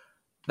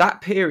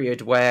that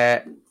period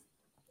where,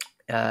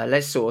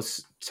 let's sort of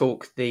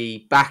talk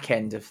the back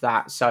end of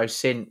that. So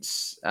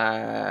since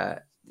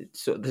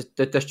sort of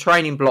the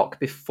training block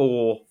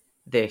before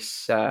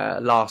this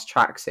last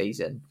track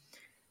season,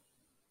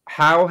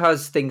 how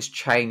has things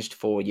changed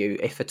for you,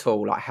 if at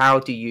all? Like, how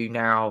do you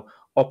now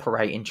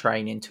operate in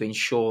training to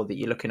ensure that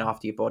you're looking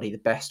after your body the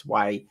best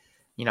way?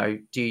 You know,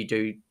 do you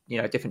do,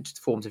 you know, different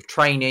forms of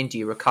training? Do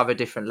you recover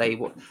differently?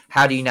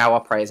 How do you now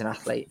operate as an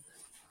athlete?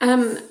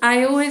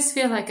 I always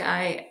feel like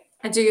I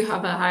do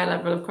have a higher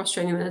level of cross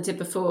training than I did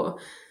before.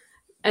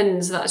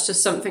 And that's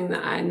just something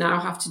that I now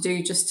have to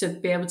do just to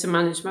be able to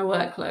manage my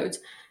workload.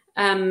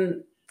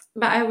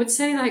 But I would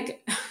say,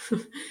 like,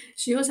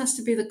 she always has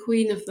to be the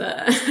queen of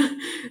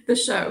the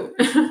show.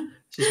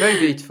 She's very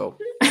beautiful.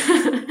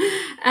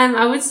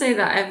 I would say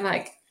that I've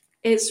like,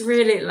 it's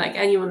really like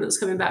anyone that's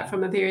coming back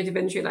from a period of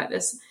injury like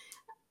this,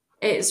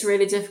 it's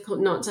really difficult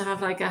not to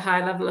have like a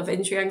high level of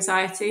injury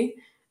anxiety,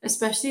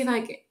 especially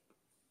like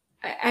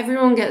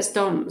everyone gets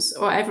DOMs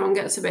or everyone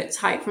gets a bit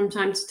tight from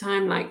time to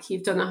time. Like,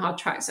 you've done a hard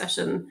track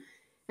session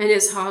and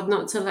it's hard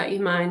not to let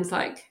your mind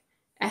like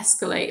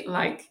escalate.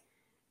 Like,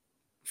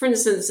 for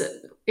instance,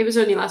 it was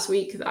only last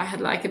week that I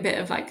had like a bit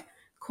of like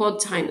quad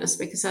tightness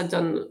because I'd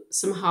done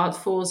some hard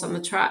falls on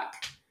the track.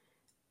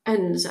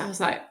 And I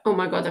was like, oh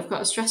my God, I've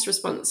got a stress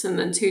response. And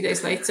then 2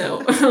 days later,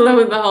 lo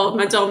and behold,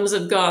 my DOMs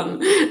had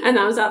gone and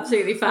I was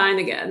absolutely fine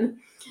again.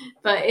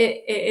 But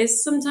it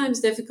is sometimes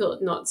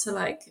difficult not to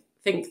like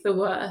think the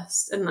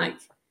worst. And like,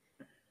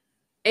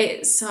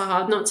 it's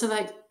hard not to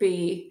like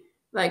be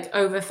like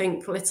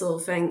overthink little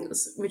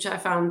things, which I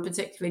found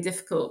particularly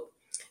difficult.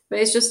 But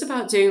it's just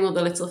about doing all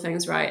the little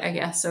things right, I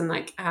guess. And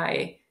like,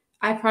 I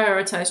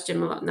prioritize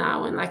gym a lot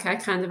now. And like, I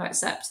kind of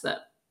accept that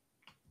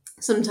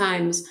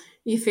sometimes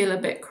you feel a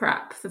bit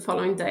crap the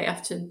following day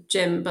after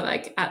gym, but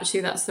like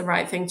actually that's the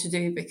right thing to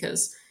do,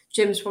 because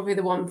gym's probably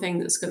the one thing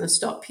that's going to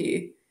stop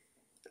you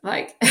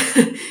like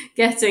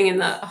getting in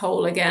that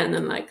hole again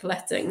and like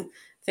letting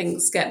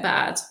things get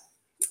bad.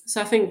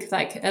 So I think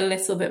like a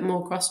little bit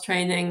more cross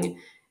training,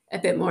 a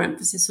bit more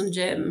emphasis on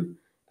gym,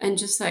 and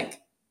just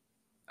like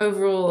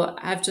overall,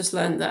 I've just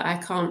learned that I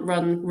can't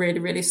run really,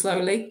 really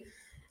slowly.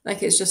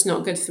 Like it's just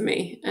not good for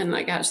me. And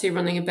like actually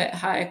running a bit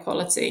higher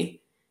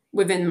quality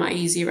within my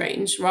easy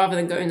range rather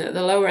than going at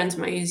the lower end of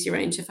my easy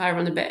range. If I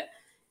run a bit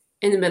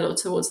in the middle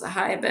towards the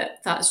higher bit,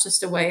 that's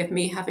just a way of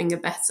me having a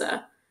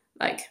better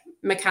like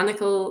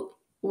mechanical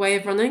way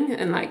of running,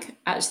 and like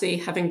actually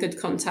having good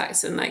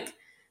contacts and like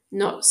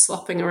not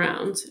slopping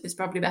around is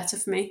probably better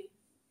for me.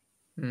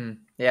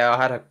 Yeah,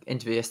 I had an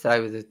interview yesterday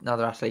with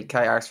another athlete,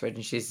 Kate Axford,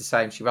 and she's the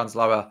same. She runs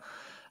lower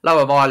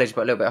mileage,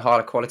 but a little bit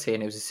higher quality,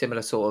 and it was a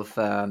similar sort of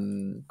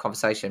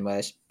conversation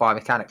where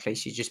biomechanically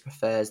she just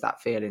prefers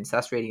that feeling. So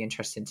that's really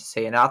interesting to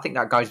see, and I think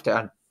that goes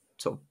down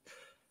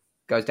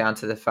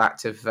to the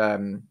fact of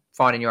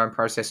finding your own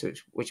process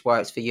which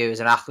works for you as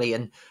an athlete,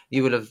 and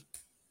you will have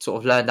sort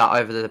of learned that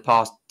over the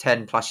past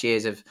 10 plus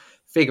years of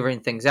figuring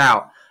things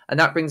out. And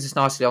that brings us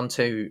nicely on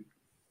to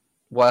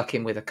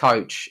working with a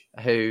coach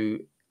who,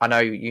 I know,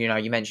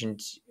 you mentioned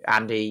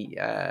Andy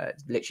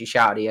literally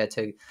shouted at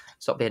you to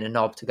stop being a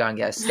knob to go and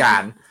get a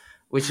scan,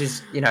 which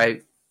is,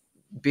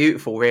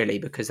 beautiful really,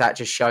 because that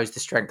just shows the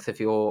strength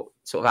of your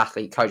sort of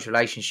athlete coach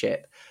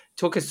relationship.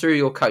 Talk us through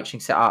your coaching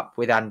setup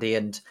with Andy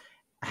and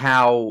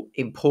how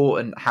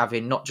important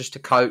having not just a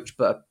coach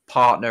but a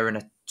partner and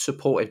a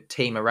supportive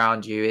team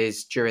around you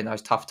is during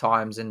those tough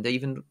times and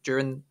even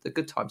during the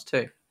good times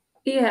too.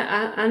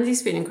 Yeah,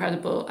 Andy's been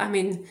incredible. I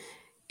mean,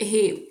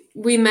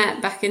 we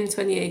met back in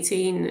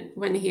 2018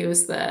 when he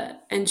was the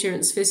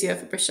endurance physio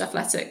for British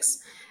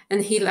Athletics,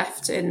 and he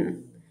left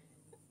in.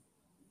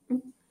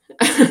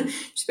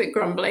 She's a bit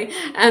grumbly,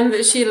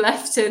 but she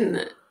left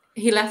in.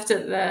 He left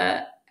at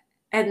the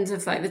end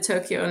of like the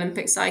Tokyo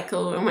Olympic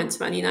cycle and went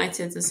to Man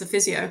United as a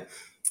physio,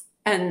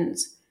 and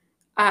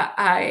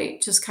I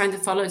just kind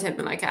of followed him,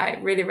 and like I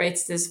really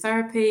rated his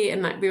therapy,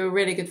 and like we were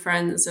really good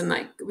friends, and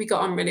like we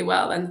got on really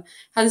well and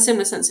had a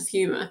similar sense of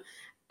humor.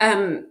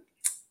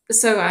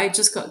 So I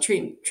just got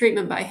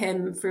treatment by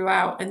him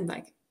throughout, and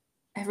like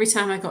every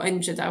time I got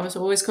injured, I was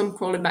always come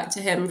crawling back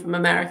to him from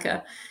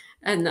America.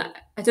 And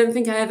I don't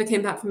think I ever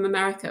came back from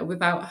America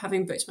without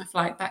having booked my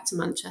flight back to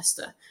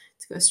Manchester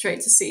to go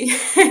straight to see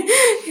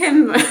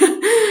him.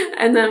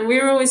 And then we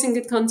were always in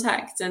good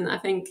contact. And I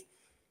think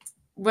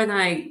when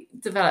I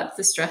developed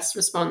the stress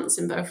response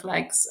in both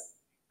legs,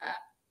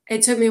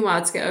 it took me a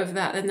while to get over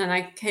that. And then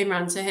I came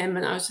around to him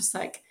and I was just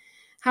like,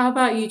 how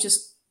about you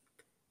just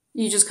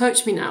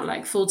coach me now,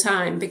 like full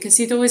time? Because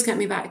he'd always get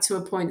me back to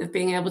a point of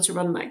being able to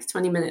run like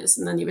 20 minutes,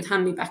 and then he would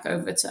hand me back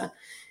over to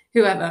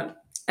whoever,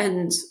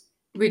 and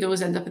we'd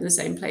always end up in the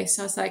same place.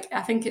 So I was like,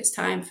 I think it's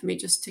time for me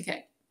just to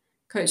get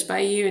coached by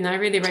you. And I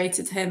really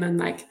rated him, and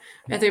like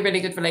we had a really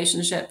good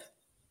relationship.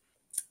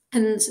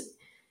 And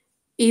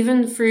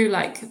even through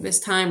like this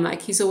time,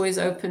 like he's always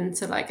open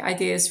to like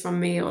ideas from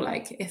me, or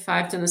like if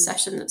I've done a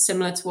session that's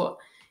similar to what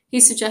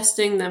he's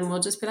suggesting, then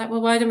we'll just be like,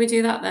 well, why don't we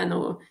do that then?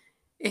 Or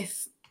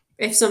if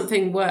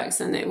something works,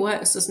 then it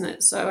works, doesn't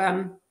it?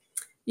 So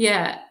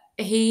yeah,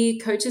 he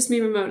coaches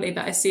me remotely,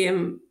 but I see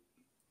him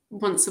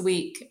once a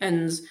week,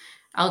 and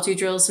I'll do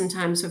drills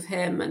sometimes with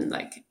him, and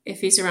like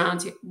if he's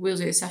around, we'll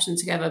do a session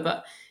together.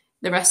 But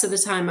the rest of the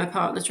time, my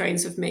partner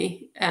trains with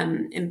me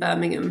in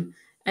Birmingham,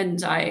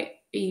 and I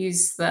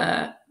use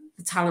the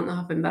talent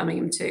hub in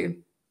Birmingham too.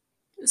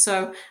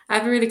 So I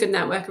have a really good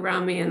network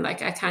around me, and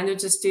like I kind of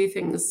just do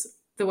things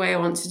the way I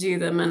want to do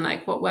them, and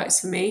like what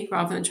works for me,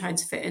 rather than trying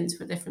to fit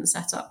into a different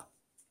setup.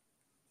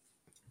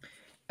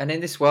 And in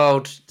this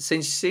world,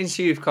 since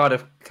you've kind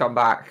of come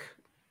back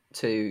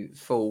to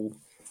full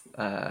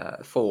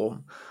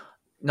form,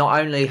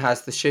 not only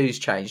has the shoes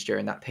changed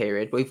during that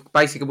period, we've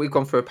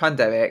gone through a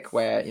pandemic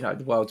where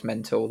the world's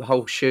mental, the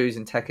whole shoes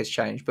and tech has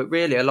changed, but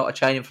really a lot of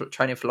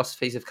training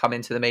philosophies have come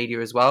into the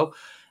media as well.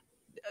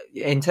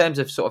 In terms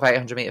of sort of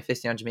 800 meter,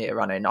 1500 meter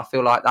running, I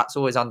feel like that's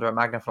always under a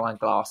magnifying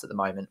glass at the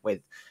moment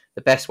with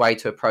the best way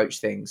to approach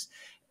things.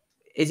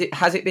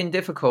 Has it been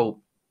difficult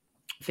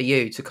for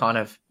you to kind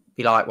of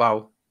be like,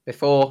 well,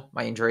 before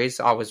my injuries,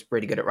 I was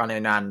really good at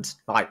running and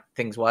like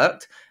things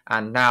worked.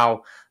 And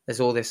now there's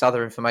all this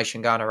other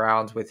information going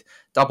around with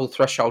double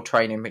threshold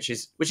training, which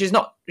is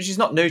not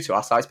new to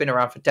us. Like, it's been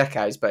around for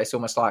decades, but it's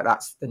almost like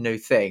that's the new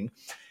thing.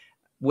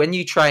 When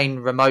you train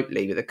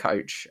remotely with a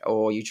coach,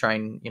 or you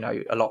train,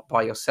 a lot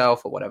by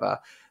yourself or whatever,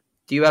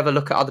 do you ever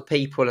look at other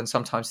people and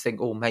sometimes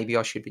think, oh, maybe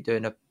I should be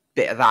doing a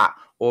bit of that?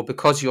 Or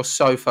because you're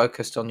so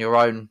focused on your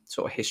own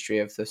sort of history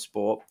of the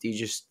sport,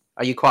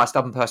 are you quite a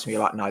stubborn person where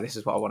you're like, no, this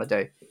is what I want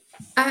to do?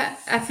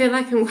 I feel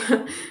like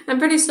I'm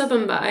pretty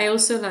stubborn, but I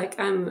also like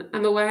I'm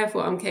aware of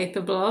what I'm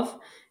capable of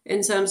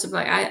in terms of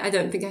like I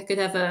don't think I could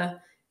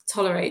ever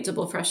tolerate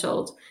double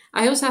threshold.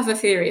 I also have a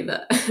theory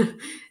that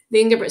the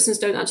younger Britsons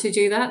don't actually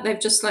do that. They've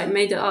just like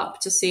made it up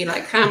to see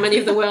like how many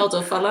of the world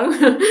will follow.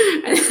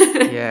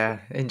 Yeah,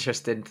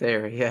 interesting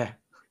theory. Yeah,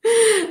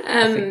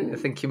 I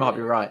think you might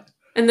be right.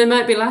 And they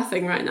might be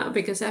laughing right now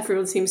because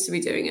everyone seems to be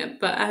doing it.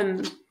 But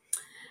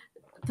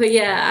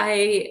yeah,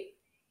 I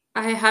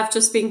have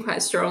just been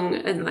quite strong,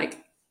 and like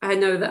I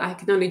know that I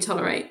can only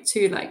tolerate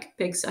 2 like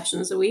big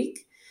sessions a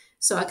week.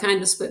 So I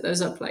kind of split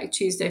those up like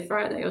Tuesday,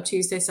 Friday or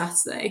Tuesday,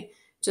 Saturday,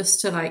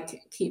 just to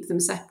like keep them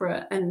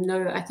separate and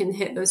know that I can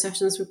hit those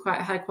sessions with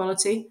quite high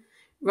quality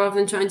rather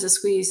than trying to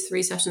squeeze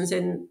 3 sessions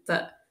in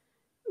that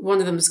one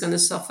of them is going to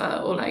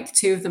suffer or like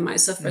 2 of them might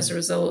suffer as a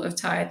result of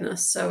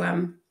tiredness.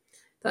 So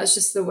that's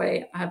just the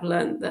way I've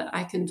learned that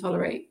I can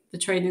tolerate the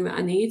training that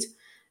I need.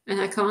 And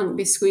I can't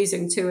be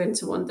squeezing 2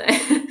 into one day.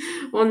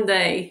 One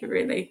day,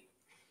 really.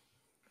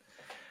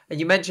 And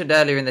you mentioned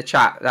earlier in the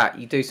chat that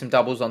you do some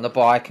doubles on the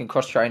bike, and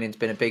cross training's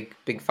been a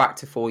big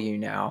factor for you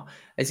now.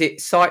 Is it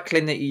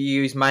cycling that you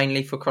use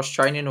mainly for cross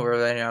training, or are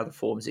there any other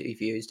forms that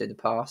you've used in the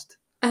past?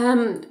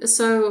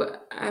 So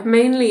I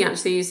mainly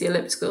actually use the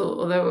elliptical,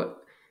 although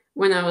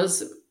when I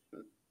was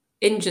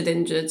injured,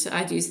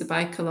 I'd use the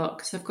bike a lot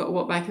because I've got a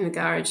walk bike in the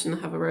garage and I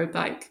have a road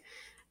bike.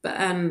 But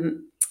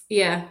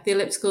yeah, the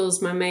elliptical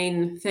is my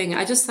main thing.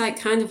 I just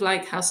kind of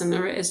like how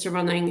similar it is to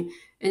running,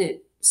 and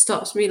it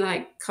stops me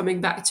like coming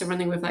back to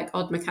running with like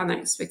odd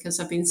mechanics because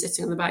I've been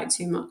sitting on the bike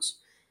too much.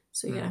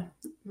 So yeah,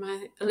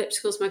 my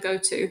elliptical is my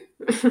go-to.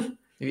 Have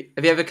you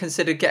ever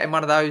considered getting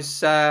one of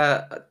those,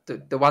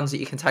 the ones that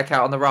you can take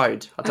out on the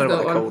road? I don't know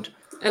what they're called.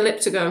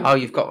 Elliptigo. Oh,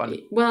 you've got one.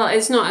 Well,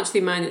 it's not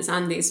actually mine, it's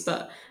Andy's,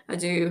 but I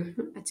do.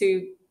 Do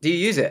you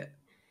use it?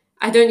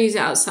 I don't use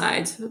it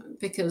outside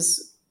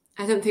because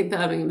I don't think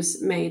Birmingham was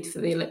made for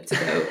the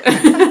elliptigo.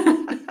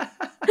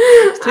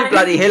 It's too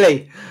bloody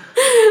hilly.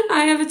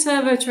 I have a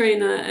turbo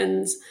trainer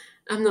and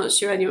I'm not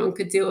sure anyone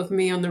could deal with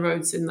me on the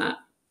roads in that.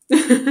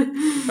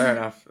 Fair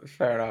enough.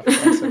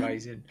 That's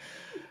amazing.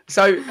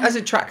 So, as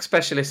a track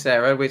specialist,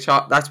 Sarah,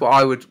 that's what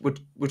I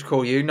would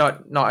call you.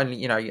 Not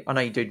only, I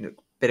know you do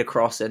a bit of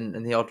cross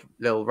and the odd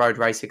little road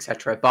race,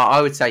 etc. But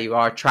I would say you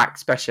are a track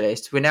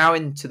specialist. We're now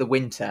into the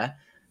winter.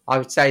 I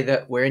would say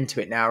that we're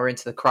into it now. We're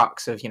into the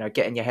crux of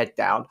getting your head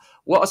down.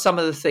 What are some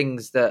of the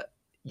things that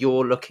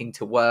you're looking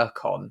to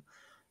work on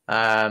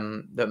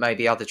that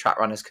maybe other track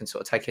runners can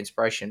sort of take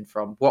inspiration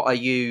from? What are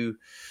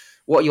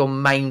your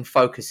main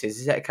focuses?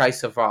 Is it a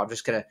case of, I'm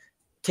just going to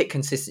tick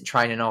consistent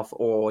training off,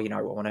 or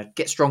I want to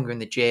get stronger in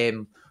the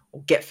gym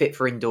or get fit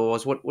for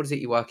indoors? What is it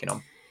you're working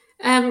on?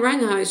 Right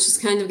now it's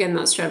just kind of getting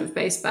that strength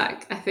base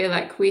back. I feel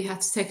like we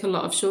had to take a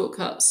lot of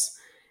shortcuts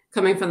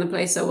coming from the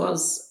place I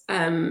was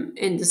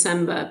in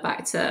December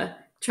back to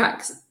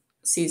track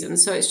season.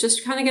 So it's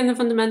just kind of getting the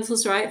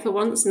fundamentals right for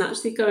once, and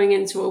actually going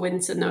into a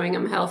winter knowing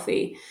I'm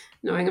healthy,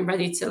 knowing I'm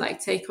ready to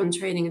take on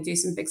training and do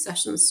some big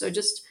sessions. So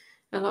just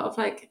a lot of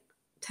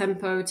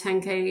tempo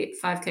 10k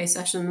 5k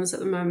sessions at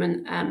the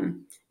moment,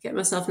 get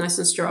myself nice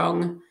and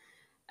strong,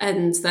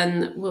 and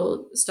then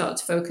we'll start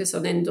to focus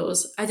on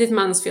indoors. I did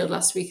Mansfield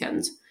last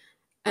weekend,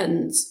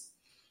 and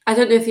I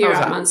don't know if you were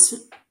at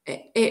Mansfield.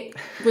 It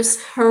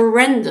was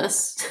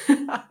horrendous.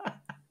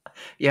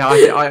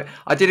 Yeah,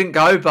 I didn't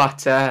go,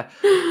 but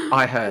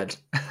I heard.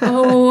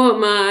 Oh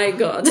my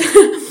god.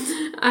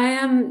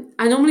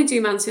 I normally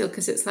do Mansfield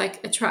because it's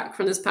like a track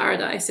runner's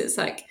paradise. It's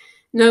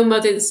no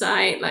mud in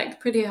sight,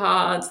 pretty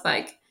hard,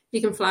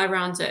 you can fly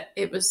around it.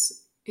 It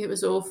was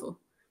awful,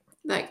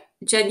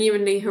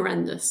 genuinely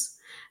horrendous.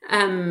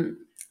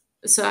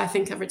 So I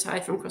think I've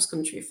retired from cross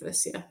country for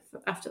this year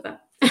after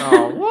that.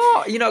 Oh,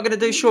 what? You're not going to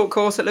do short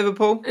course at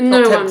Liverpool?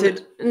 No, not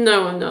tempted? I'm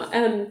not.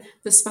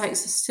 The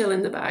spikes are still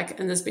in the bag,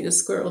 and there's been a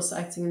squirrel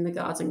sighting in the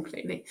garden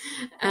clearly.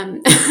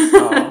 On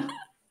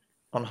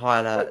high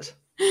alert.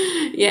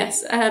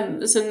 Yes.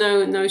 So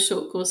no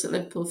short course at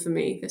Liverpool for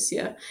me this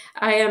year.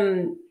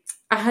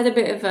 I had a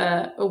bit of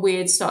a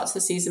weird start to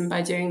the season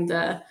by doing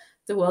the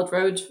World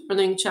Road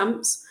Running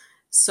Champs.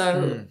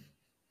 So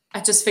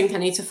I just think I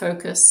need to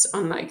focus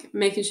on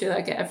making sure that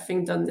I get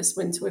everything done this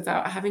winter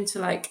without having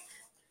to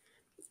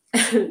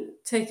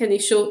take any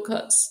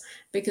shortcuts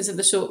because of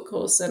the short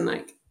course,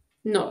 and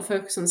not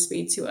focus on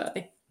speed too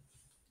early.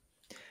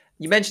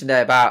 You mentioned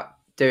there about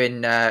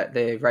doing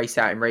the race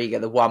out in Riga,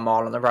 the 1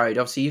 mile on the road.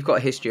 Obviously, you've got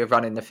a history of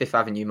running the Fifth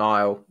Avenue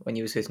Mile when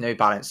you was with New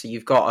Balance, so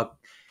you've got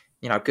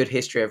a good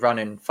history of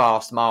running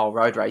fast mile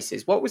road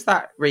races. What was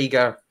that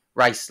Riga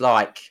race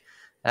like?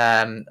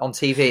 On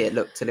TV, it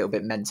looked a little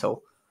bit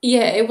mental.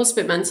 Yeah, it was a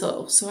bit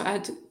mental. So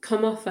I'd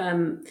come off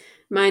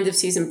my end of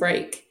season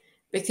break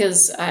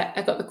because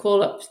I got the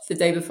call up the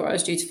day before I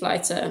was due to fly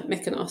to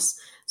Mykonos.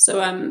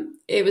 So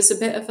it was a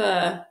bit of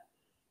a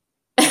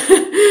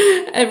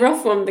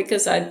rough one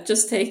because I'd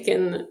just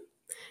taken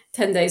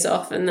 10 days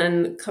off and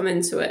then come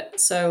into it.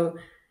 So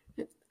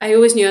I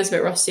always knew I was a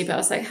bit rusty, but I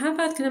was like, how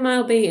bad can a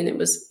mile be? And it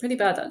was pretty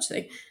bad,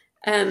 actually.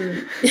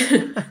 I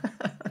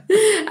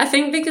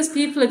think because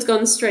people had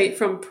gone straight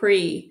from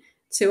pre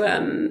to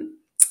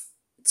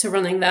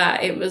running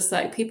that, it was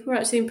people were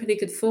actually in pretty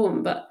good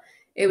form, but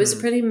it was a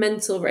pretty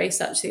mental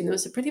race, actually, and there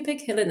was a pretty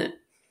big hill in it.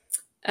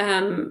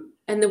 And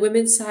And the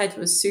women's side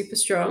was super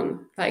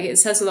strong. Like, it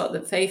says a lot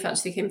that Faith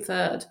actually came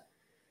third.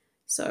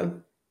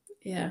 So,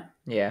 yeah.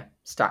 Yeah,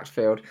 stacked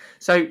field.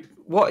 So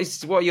what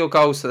are your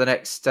goals for the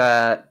next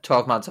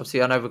 12 months?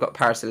 Obviously, I know we've got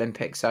Paris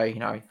Olympics, so,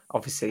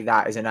 obviously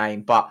that is an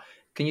aim. But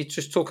can you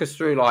just talk us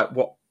through like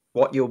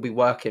what you'll be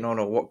working on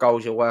or what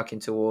goals you're working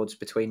towards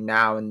between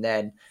now and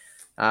then?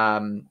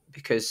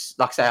 Because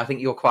like I say, I think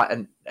you're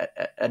quite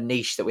a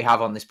niche that we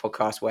have on this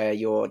podcast where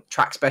you're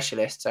track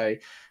specialist. So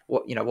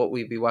what will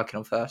you be working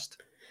on first?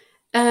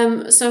 So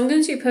I'm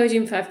going to do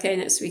Podium 5K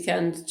next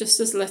weekend, just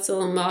as a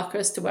little marker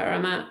as to where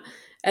I'm at.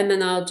 And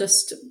then I'll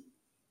just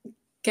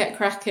get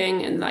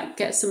cracking and like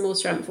get some more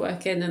strength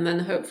work in, and then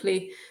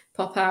hopefully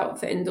pop out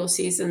for indoor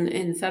season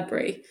in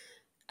February.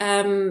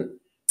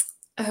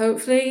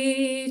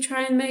 Hopefully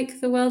try and make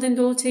the world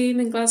indoor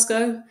team in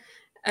Glasgow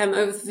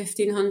over the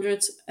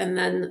 1500, and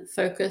then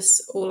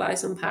focus all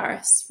eyes on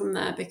Paris from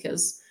there,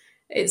 because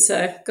it's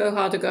a go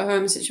hard or go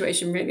home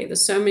situation, really.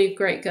 There's so many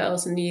great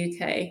girls in the UK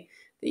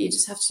that you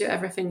just have to do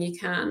everything you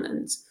can,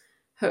 and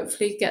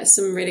hopefully get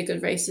some really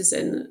good races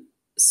in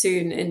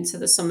soon into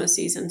the summer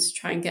season to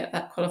try and get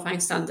that qualifying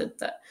standard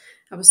that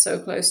I was so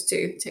close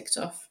to ticked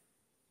off.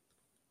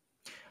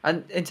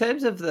 And in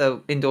terms of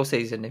the indoor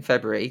season in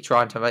February,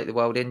 trying to make the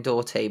world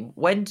indoor team,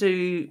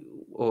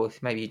 or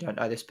maybe you don't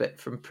know this, but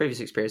from previous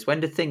experience, when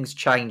do things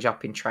change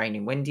up in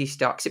training? When do you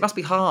start? Because it must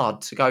be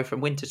hard to go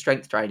from winter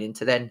strength training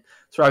to then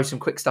throw some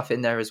quick stuff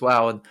in there as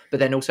well, but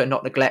then also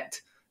not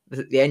neglect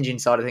the engine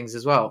side of things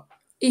as well.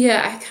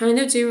 Yeah, I kind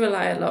of do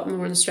rely a lot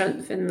more on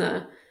strength in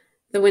the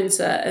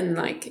winter, and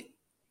like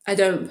I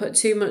don't put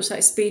too much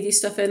like speedy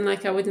stuff in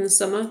like I would in the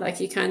summer. Like,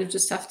 you kind of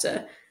just have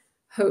to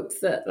hope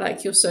that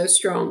like you're so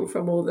strong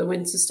from all the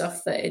winter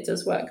stuff that it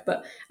does work.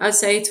 But I'd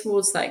say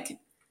towards like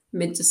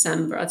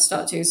mid-December, I'd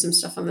start doing some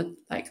stuff on the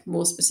like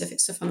more specific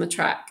stuff on the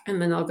track, and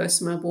then I'll go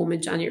somewhere warm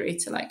in January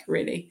to like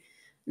really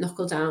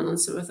knuckle down on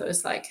some of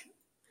those like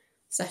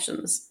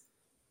sessions.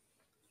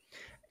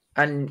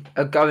 And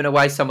going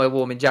away somewhere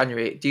warm in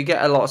January, do you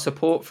get a lot of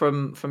support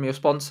from your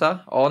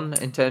sponsor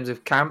in terms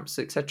of camps,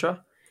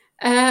 etc.?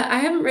 I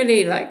haven't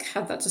really like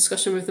had that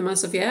discussion with them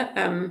as of yet.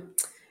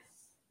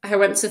 I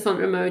went to Font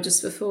Remo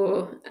just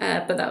before,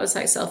 but that was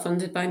like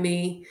self-funded by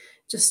me.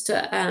 Just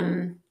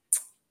to,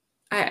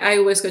 I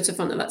always go to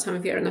Font at that time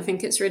of year, and I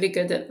think it's really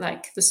good at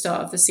like the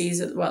start of the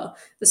season. Well,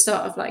 the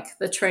start of like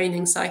the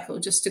training cycle,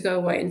 just to go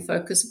away and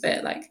focus a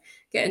bit, like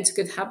get into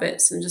good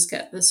habits and just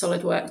get the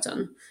solid work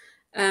done.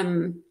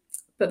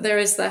 But there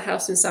is the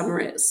house in St.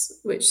 Moritz,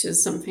 which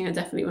is something I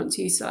definitely want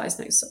to utilise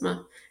next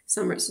summer.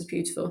 St. Moritz is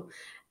beautiful.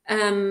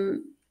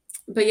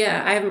 But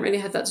yeah, I haven't really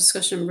had that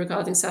discussion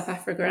regarding South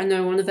Africa. I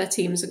know one of their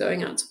teams are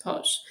going out to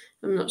Poch.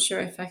 I'm not sure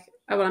if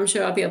I'm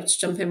sure I'll be able to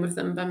jump in with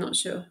them, but I'm not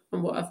sure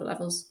on what other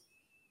levels.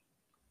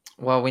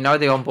 Well, we know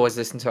the On Boys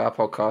listen to our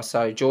podcast,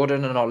 so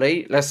Jordan and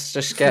Ollie, let's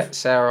just get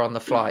Sarah on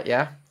the flight,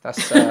 yeah?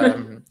 That's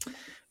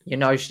you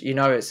know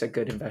it's a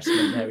good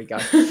investment. There we go.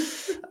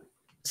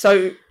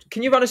 So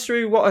can you run us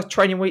through what a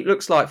training week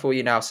looks like for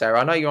you now, Sarah?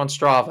 I know you're on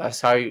Strava,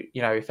 so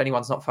if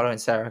anyone's not following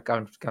Sarah, go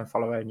and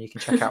follow her, and you can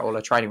check out all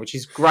her training, which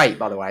is great,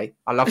 by the way.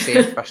 I love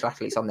seeing professional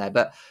athletes on there.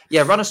 But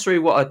yeah, run us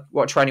through what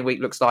a training week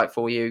looks like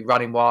for you,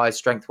 running wise,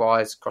 strength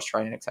wise, cross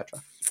training,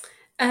 etc.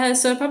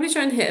 So I'll probably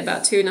try and hit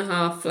about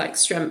 2.5 like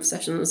strength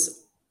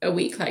sessions a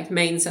week, like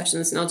main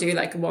sessions, and I'll do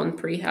like one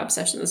prehab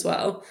session as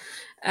well.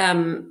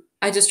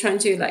 I just try and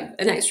do like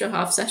an extra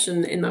half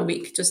session in my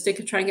week just to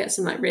try and get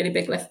some like really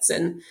big lifts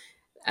in,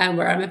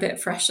 where I'm a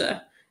bit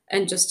fresher,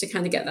 and just to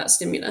kind of get that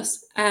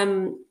stimulus.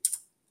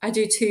 I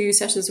do 2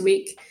 sessions a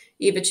week,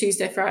 either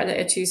Tuesday,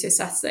 Friday or Tuesday,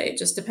 Saturday. It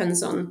just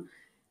depends on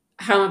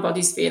how my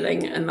body's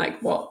feeling and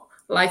like what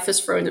life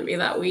has thrown at me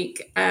that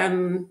week.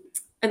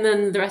 And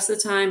then the rest of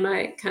the time,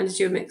 I kind of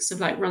do a mix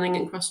of like running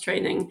and cross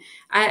training.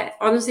 I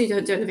honestly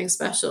don't do anything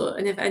special.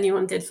 And if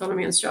anyone did follow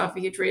me on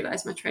Strava, you'd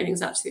realize my training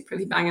is actually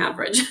pretty bang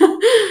average.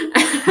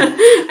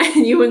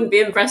 And you wouldn't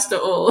be impressed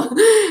at all.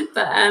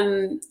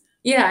 But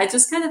yeah, I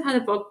just kind of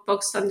had a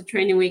bog standard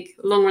training week,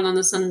 long run on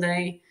a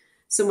Sunday,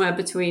 somewhere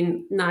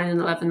between 9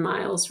 and 11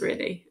 miles,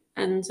 really.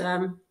 And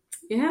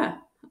yeah,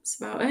 that's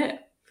about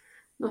it.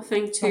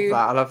 Nothing too.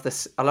 Love that. I love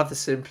this. I love the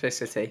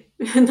simplicity.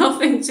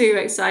 Nothing too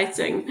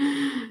exciting.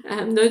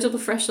 No double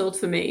threshold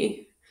for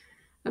me.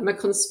 I'm a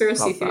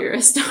conspiracy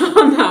theorist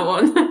on that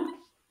one.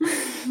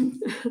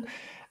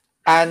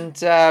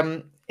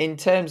 And in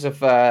terms of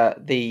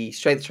the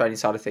strength training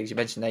side of things, you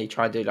mentioned that you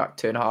try and do like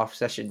 2.5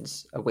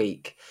 sessions a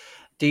week.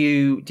 Do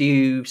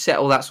you set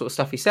all that sort of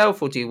stuff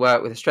yourself, or do you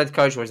work with a strength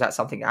coach, or is that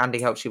something Andy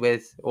helps you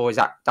with, or is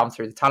that done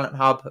through the Talent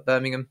Hub at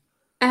Birmingham?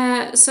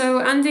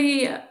 So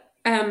Andy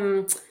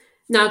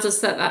now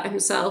does that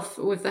himself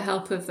with the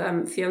help of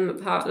Fionn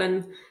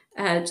McPartlin,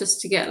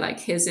 just to get like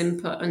his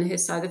input on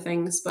his side of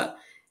things. But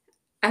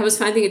I was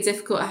finding it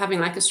difficult having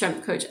like a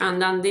strength coach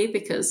and Andy,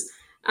 because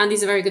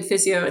Andy's a very good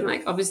physio, and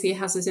like obviously he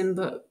has his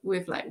input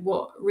with like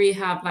what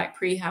rehab, like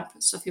prehab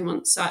stuff he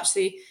wants. So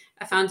actually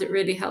I found it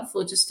really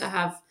helpful just to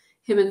have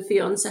him and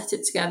Fionn set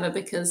it together,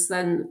 because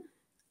then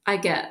I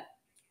get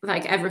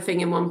like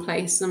everything in one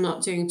place, and I'm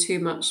not doing too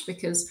much,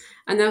 because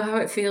I know how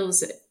it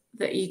feels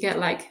that you get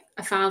like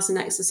 1,000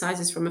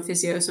 exercises from a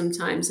physio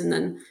sometimes, and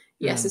then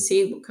the Mm.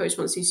 S&C coach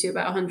wants you to do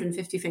about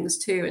 150 things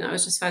too, and I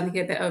was just finding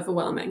it a bit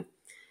overwhelming.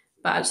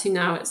 But actually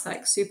now it's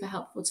like super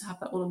helpful to have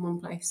that all in one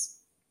place.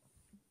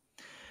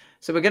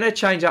 So we're going to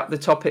change up the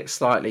topic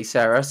slightly,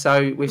 Sarah.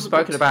 So we've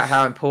spoken about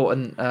how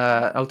important.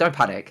 Don't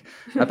panic.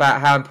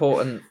 About how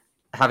important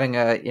having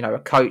a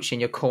coach in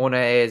your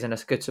corner is, and a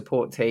good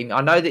support team.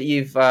 I know that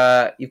you've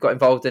got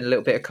involved in a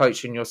little bit of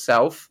coaching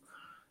yourself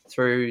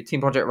through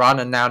Team Project Run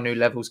and now New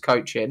Levels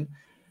Coaching.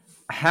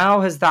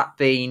 How has that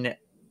been,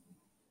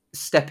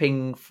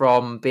 stepping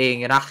from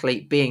being an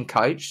athlete, being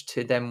coached,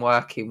 to then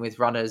working with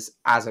runners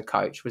as a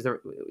coach? Was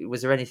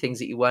there any things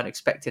that you weren't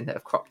expecting that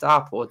have cropped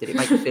up, or did it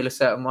make you feel a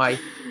certain way?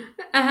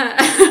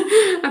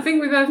 I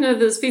think we both know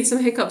there's been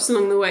some hiccups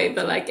along the way,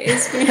 but like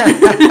it's been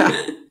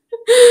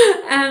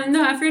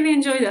no, I've really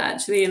enjoyed it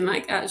actually, and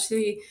like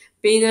actually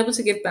being able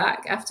to give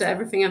back after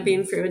everything I've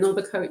been through, and all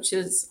the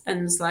coaches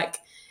and like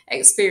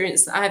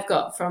experience that I've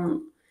got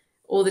from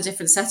all the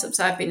different setups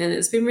I've been in.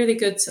 It's been really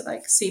good to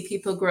like see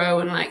people grow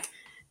and like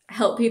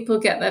help people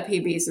get their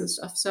PBs and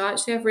stuff. So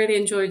actually I've really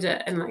enjoyed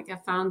it, and like I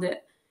found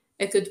it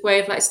a good way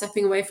of like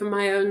stepping away from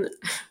my own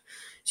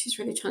she's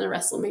really trying to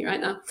wrestle me right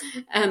now.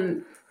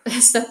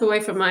 Step away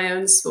from my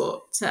own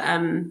sport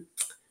to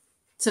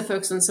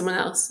focus on someone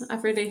else.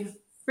 I've really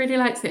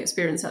liked the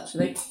experience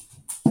actually.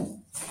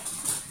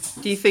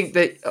 Do you think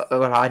that?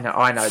 Well,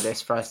 I know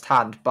this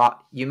firsthand, but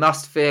you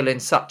must feel in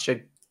such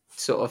a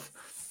sort of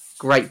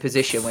great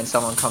position when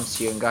someone comes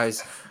to you and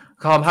goes,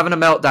 "Oh, I'm having a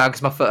meltdown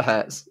because my foot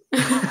hurts."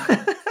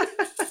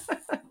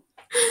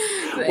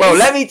 Well,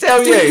 let me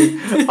tell you,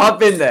 I've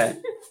been there.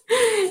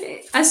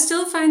 I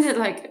still find it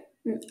like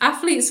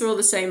athletes are all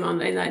the same, aren't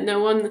they? Like no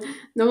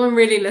one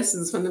really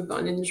listens when they've got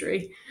an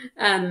injury.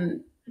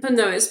 But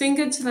no, it's been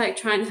good to like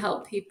try and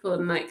help people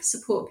and like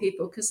support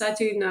people, because I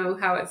do know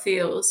how it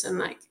feels, and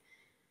like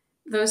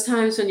those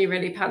times when you're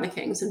really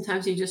panicking,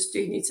 sometimes you just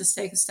do need to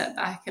take a step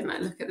back and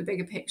like look at the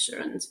bigger picture.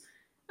 And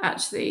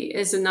actually,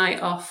 is a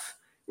night off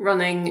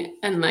running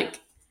and like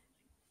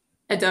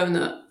a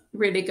donut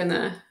really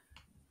gonna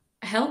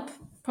help?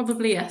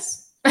 Probably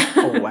yes.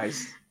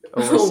 Always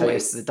say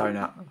yes to the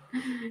donut.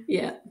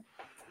 Yeah.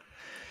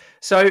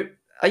 So,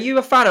 are you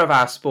a fan of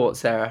our sport,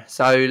 Sarah?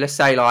 So, let's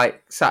say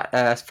like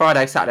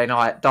Friday, Saturday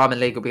night, Diamond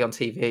League will be on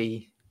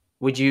TV.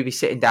 Would you be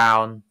sitting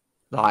down,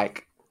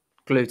 like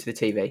glued to the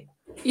TV?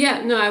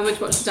 Yeah, no, I would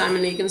watch the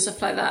Diamond League and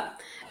stuff like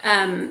that.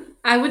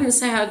 I wouldn't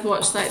say I'd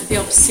watch like the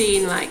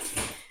obscene like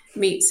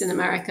meets in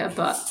America,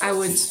 but I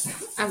would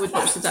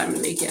watch the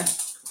Diamond League. Yeah.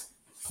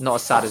 Not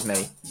as sad as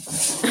me.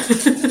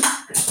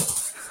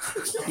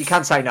 You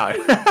can say no.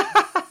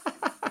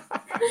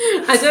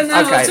 I don't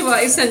know to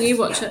what extent you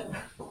watch it.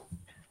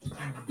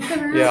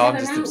 Yeah, I'm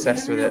just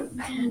obsessed with it.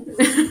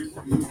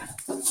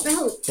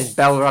 Belle. Is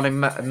Belle running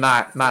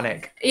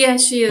manic? Yeah,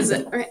 she is.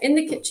 Right, in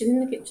the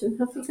kitchen.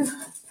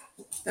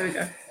 There we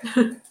go.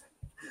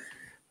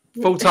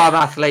 Full-time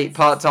athlete,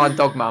 part-time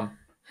dog mum.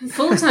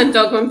 Full-time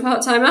dog mum,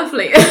 part-time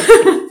athlete.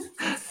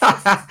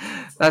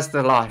 That's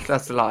the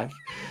life.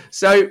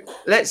 So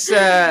let's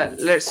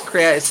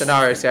create a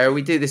scenario, Sarah.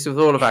 We do this with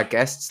all of our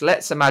guests.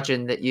 Let's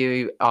imagine that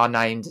you are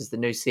named as the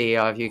new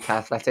CEO of UK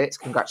Athletics.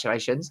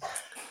 Congratulations.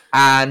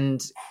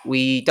 And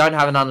we don't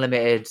have an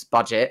unlimited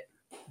budget,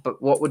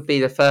 but what would be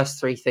the first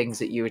 3 things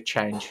that you would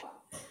change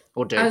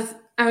or do?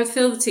 I would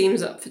fill the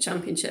teams up for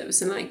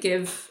championships and like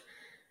give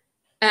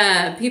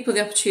people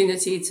the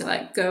opportunity to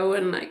like go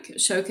and like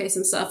showcase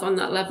themselves on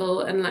that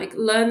level and like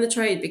learn the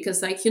trade,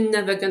 because like you're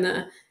never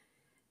gonna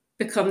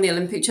become the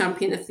Olympic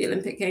champion if the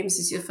Olympic Games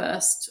is your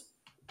first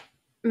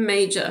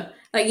major.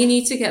 Like you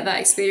need to get that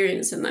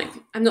experience, and like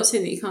I'm not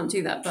saying that you can't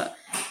do that, but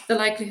the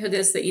likelihood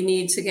is that you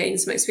need to gain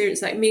some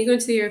experience. Like me going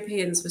to the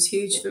Europeans was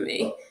huge for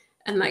me,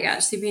 and like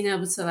actually being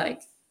able to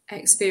like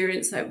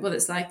experience like what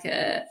it's like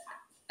a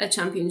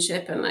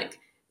championship, and like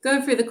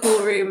go through the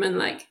call room and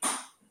like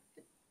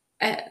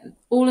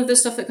all of the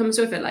stuff that comes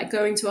with it, like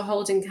going to a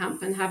holding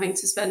camp and having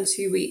to spend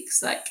 2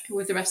 weeks like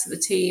with the rest of the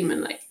team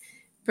and like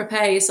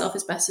prepare yourself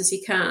as best as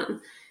you can.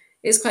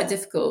 It's quite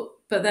difficult.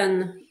 But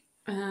then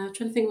trying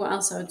to think what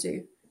else I would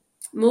do.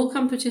 More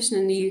competition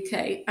in the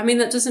UK. I mean,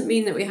 that doesn't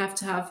mean that we have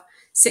to have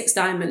 6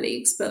 diamond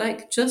leagues, but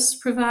like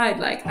just provide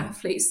like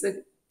athletes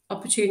the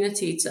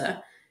opportunity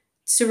to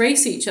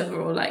race each other,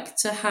 or like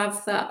to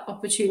have that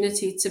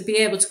opportunity to be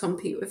able to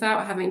compete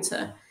without having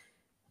to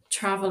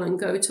travel and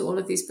go to all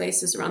of these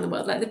places around the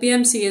world. Like the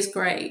BMC is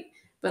great,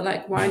 but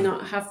like why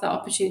not have that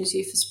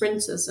opportunity for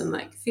sprinters and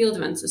like field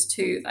eventers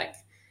too? Like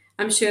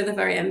I'm sure they're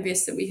very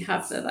envious that we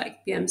have the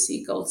like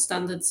BMC gold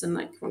standards and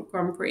like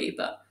Grand Prix,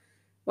 but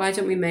why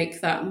don't we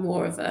make that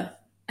more of a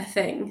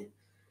thing?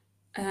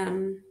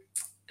 And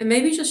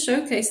maybe just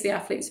showcase the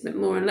athletes a bit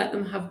more and let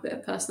them have a bit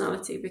of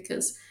personality,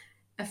 because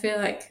I feel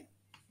like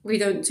we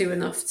don't do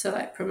enough to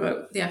like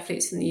promote the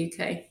athletes in the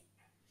UK.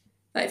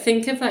 Like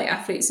think of like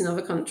athletes in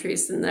other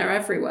countries, and they're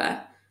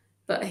everywhere,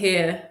 but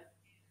here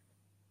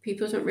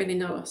people don't really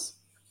know us.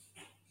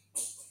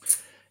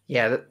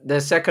 Yeah, the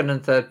second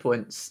and third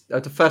points.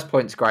 The first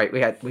point's great.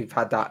 We've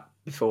had that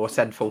before.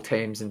 Send full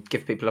teams and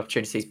give people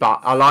opportunities. But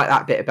I like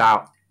that bit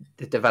about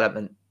the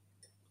development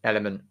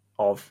element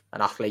of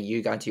an athlete.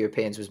 You going to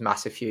Europeans was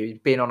massive for you.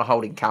 Being on a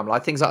holding cam,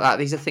 like things like that.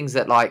 These are things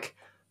that like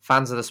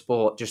fans of the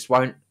sport just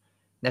won't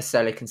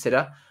necessarily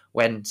consider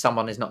when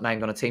someone is not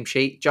named on a team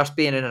sheet. Just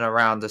being in and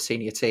around a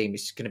senior team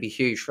is going to be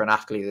huge for an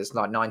athlete that's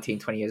like 19,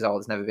 20 years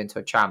old, has never been to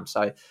a champ.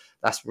 So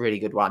that's a really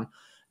good one.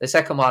 The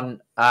second one,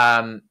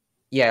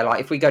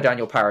 like if we go down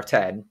your power of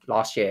 10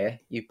 last year,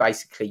 you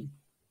basically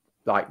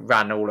like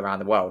ran all around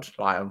the world,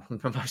 like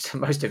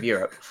most of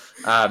Europe,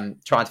 trying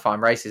to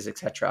find races,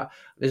 etc.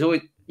 There's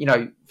always,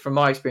 from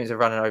my experience of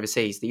running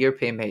overseas, the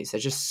European meets, they're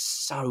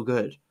just so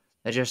good.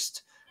 They're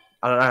just,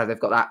 I don't know, they've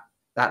got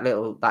that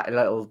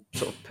little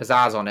sort of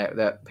pizzazz on it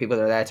that people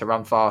are there to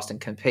run fast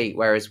and compete,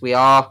 whereas we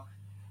are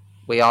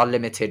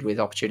limited with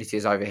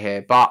opportunities over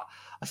here. But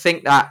I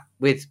think that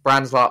with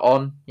brands like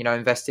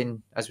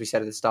investing, as we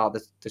said at the start,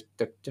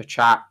 the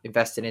chat,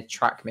 investing in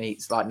track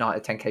meets like night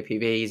at 10K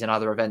PBs and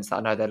other events that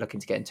I know they're looking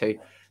to get into,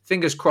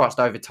 fingers crossed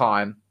over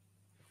time,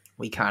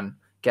 we can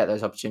get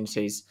those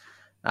opportunities.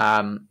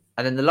 And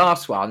then the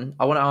last one,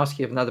 I want to ask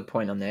you another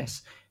point on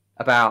this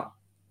about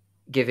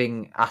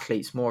giving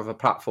athletes more of a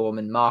platform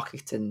and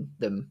marketing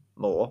them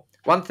more.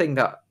 One thing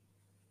that,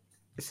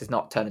 this is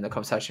not turning the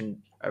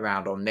conversation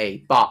around on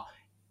me, but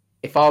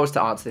if I was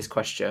to answer this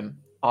question,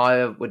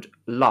 I would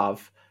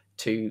love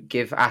to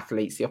give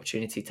athletes the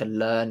opportunity to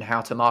learn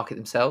how to market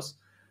themselves.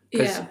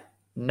 Because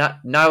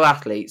no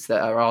athletes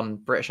that are on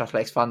British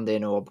Athletics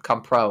funding or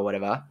become pro or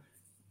whatever,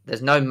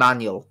 there's no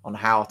manual on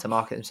how to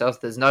market themselves.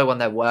 There's no one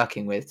they're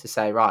working with to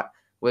say, right,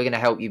 we're going to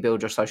help you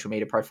build your social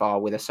media profile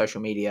with a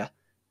social media,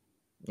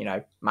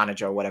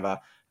 manager or whatever.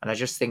 And I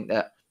just think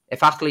that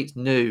if athletes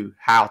knew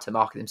how to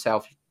market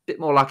themselves, a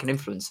bit more like an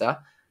influencer,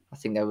 I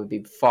think there would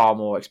be far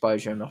more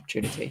exposure and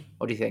opportunity.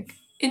 What do you think?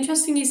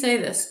 Interesting you say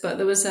this, but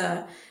there was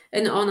an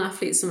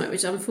on-athlete summit,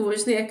 which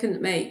unfortunately I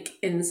couldn't make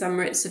in St.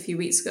 Moritz a few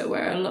weeks ago,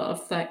 where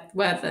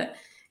where the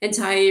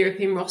entire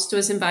European roster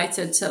was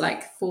invited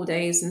to 4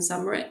 days in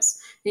St. Moritz.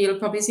 And you'll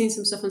have probably seen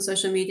some stuff on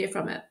social media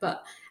from it,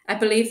 but I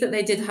believe that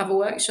they did have a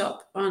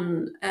workshop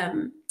on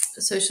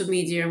social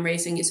media and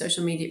raising your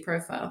social media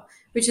profile,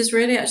 which is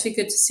really actually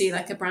good to see,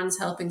 like a brand's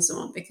helping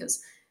someone,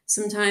 because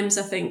sometimes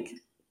I think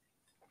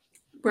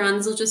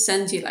brands will just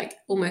send you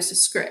almost a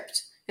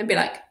script and be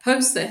like,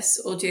 post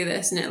this or do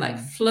this, and it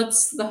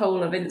floods the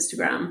whole of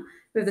Instagram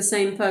with the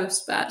same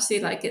post, but actually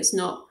it's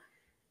not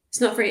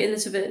very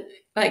innovative.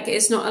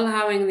 It's not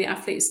allowing the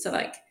athletes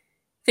to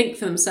think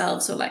for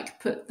themselves or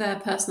put their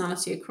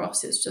personality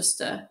across. It's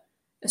just a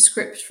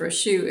script for a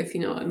shoot, if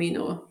you know what I mean,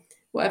 or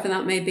whatever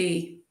that may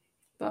be.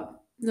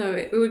 But no,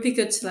 it would be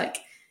good to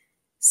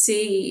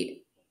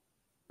see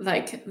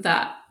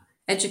that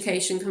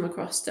education come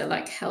across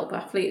to help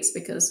athletes,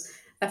 because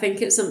I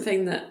think it's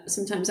something that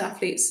sometimes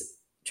athletes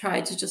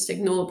try to just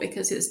ignore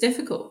because it's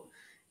difficult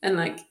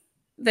and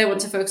they want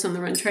to focus on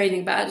their own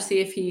training. But actually,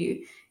 if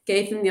you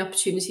gave them the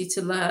opportunity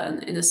to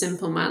learn in a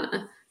simple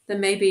manner, then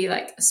maybe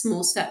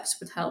small steps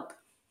would help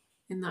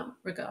in that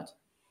regard.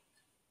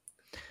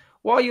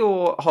 What are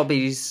your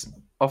hobbies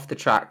off the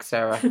track,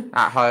 Sarah,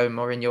 at home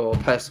or in your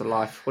personal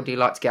life? What do you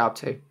like to get up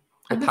to?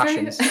 Or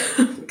passions?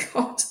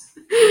 God.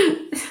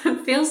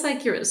 It feels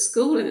like you're at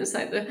school and it's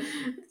the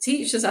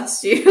teachers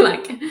asked you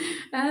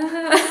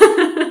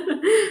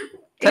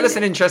Tell us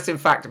an interesting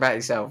fact about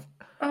yourself.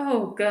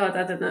 Oh God,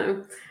 I don't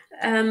know.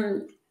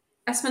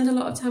 I spend a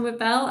lot of time with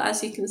Belle,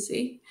 as you can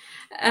see,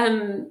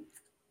 and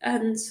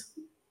I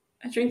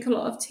drink a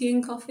lot of tea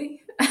and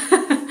coffee.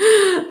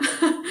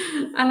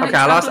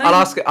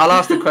 I'll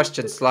ask the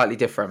question slightly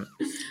different.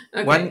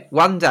 Okay. When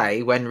one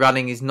day when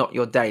running is not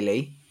your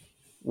daily,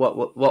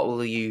 what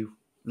will you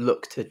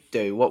look to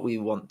do? What will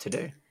you want to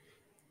do?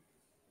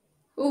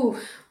 Oh,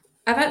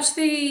 I've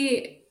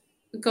actually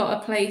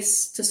got a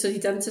place to study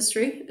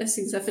dentistry as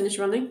soon as I finish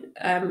running.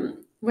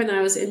 When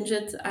I was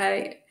injured,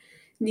 I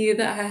knew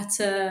that I had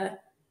to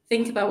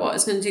think about what I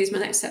was going to do as my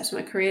next steps in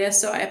my career.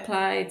 So I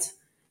applied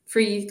for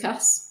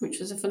UCAS, which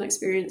was a fun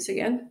experience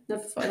again.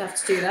 Never thought I'd have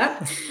to do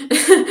that.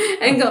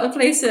 And got a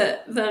place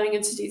at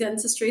Birmingham to do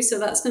dentistry. So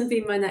that's going to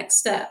be my next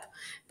step.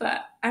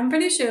 But I'm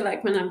pretty sure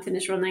when I'm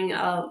finished running,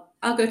 I'll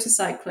go to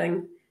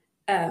cycling.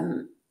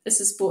 It's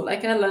a sport.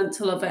 I learned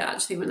to love it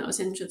actually when I was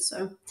injured.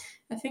 So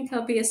I think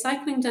I'll be a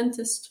cycling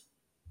dentist.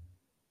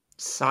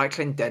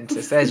 Cycling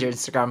dentist. There's your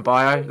Instagram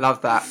bio.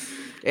 Love that.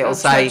 It'll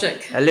say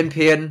tragic.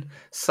 Olympian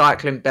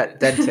cycling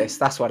dentist.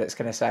 That's what it's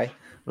going to say.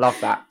 Love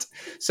that.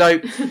 So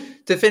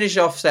to finish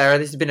off, Sarah,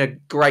 this has been a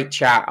great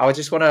chat. I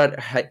just want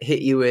to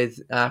hit you with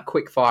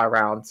quick fire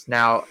rounds.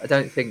 Now, I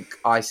don't think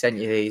I sent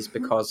you these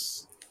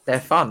because they're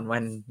fun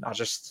when I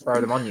just throw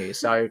them on you.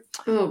 So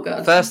oh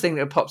God. First thing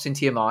that pops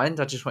into your mind,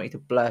 I just want you to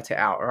blurt it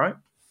out, all right?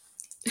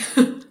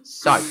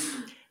 So,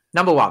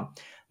 number one.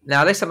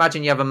 Now, let's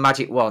imagine you have a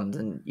magic wand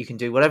and you can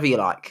do whatever you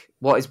like.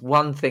 What is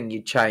one thing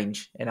you'd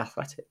change in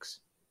athletics?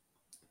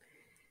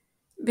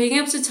 Being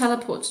able to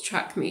teleport to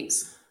track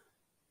meets.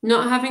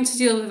 Not having to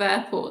deal with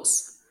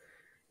airports.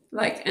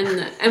 like,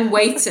 and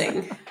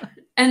waiting.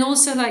 And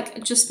also,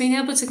 like, just being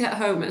able to get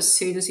home as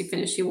soon as you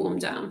finish your warm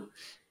down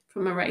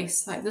from a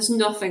race. Like, there's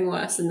nothing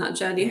worse than that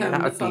journey Yeah, home that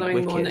the would be following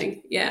wicked.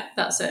 morning. Yeah,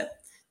 that's it.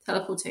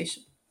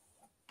 Teleportation.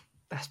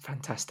 That's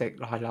fantastic.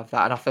 I love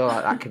that. And I feel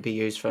like that could be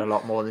used for a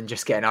lot more than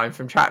just getting home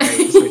from track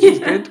meets, which is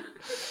good.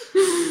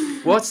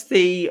 What's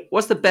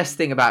the best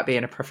thing about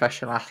being a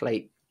professional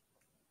athlete?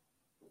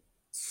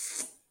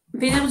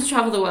 Being able to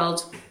travel the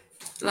world,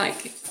 like,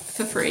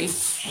 for free,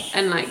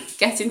 and like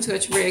getting to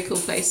really cool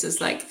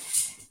places. Like,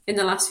 in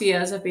the last few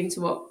years, I've been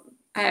to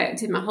I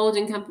did my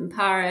holding camp in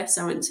Paris.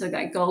 I went to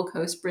like Gold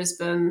Coast,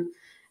 Brisbane.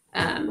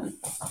 I've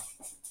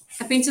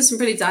been to some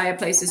pretty dire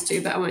places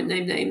too, but I won't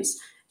name names.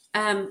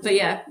 But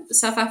yeah,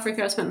 South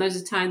Africa, I spent loads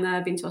of time there.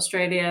 I've been to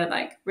Australia,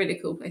 like really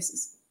cool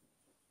places.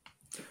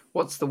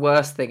 What's the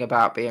worst thing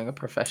about being a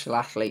professional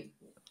athlete?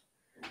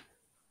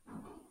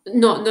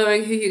 Not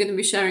knowing who you're going to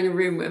be sharing a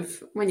room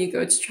with when you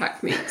go to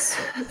track meets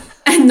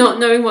and not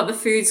knowing what the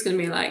food's going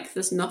to be like.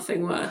 There's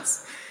nothing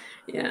worse.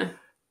 Yeah.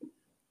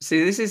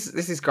 See, this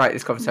is great,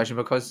 this conversation,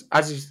 because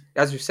as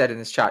we've said in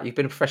this chat, you've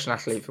been a professional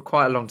athlete for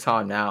quite a long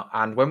time now.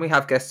 And when we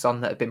have guests on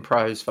that have been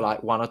pros for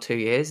like 1 or 2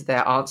 years,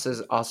 their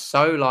answers are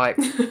so like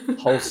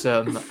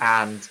wholesome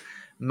and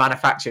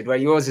manufactured, where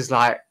yours is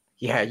like,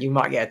 yeah, you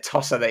might get a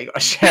tosser that you got to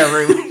share a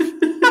room with.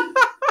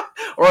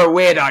 Or a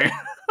weirdo.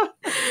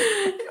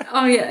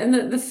 Oh yeah,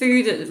 and the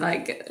food at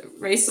like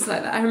races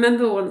like that. I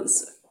remember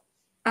once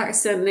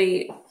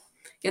accidentally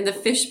getting the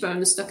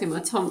fishbone stuck in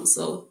my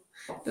tonsil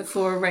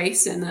before a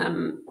race in I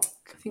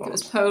think it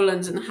was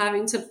Poland, and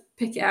having to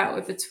pick it out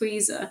with a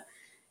tweezer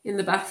in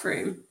the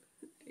bathroom.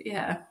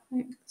 Yeah,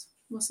 it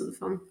wasn't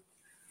fun.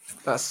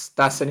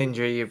 That's an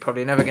injury you're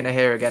probably never going to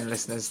hear again,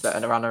 listeners,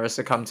 that a runner has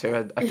succumbed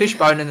to a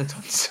fishbone in the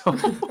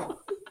tonsil.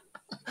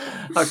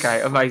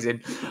 Okay,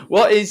 amazing.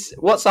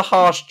 What's a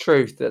harsh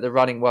truth that the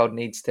running world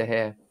needs to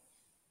hear?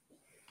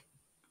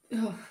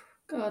 Oh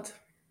God,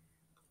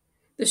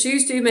 the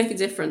shoes do make a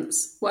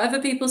difference. Whatever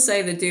people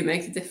say, they do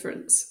make a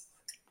difference.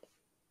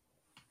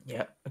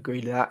 Yeah, agree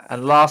to that.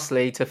 And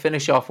lastly, to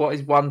finish off, what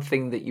is one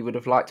thing that you would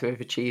have liked to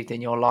have achieved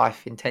in your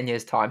life in 10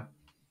 years' time?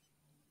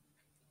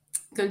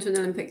 Going to an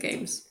Olympic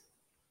Games.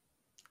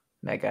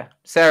 Mega.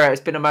 Sarah,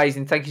 it's been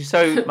amazing. Thank you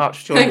so much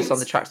for joining us on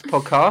the Trackster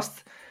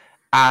podcast.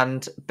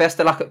 And best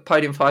of luck at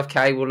Podium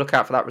 5K. We'll look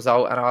out for that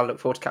result, and I'll look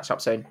forward to catch up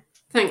soon.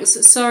 Thanks.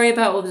 Sorry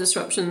about all the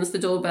disruptions, the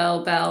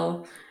doorbell,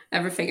 bell,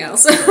 everything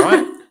else. That's all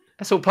right.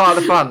 That's all part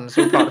of the fun. It's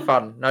all part of the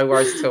fun. No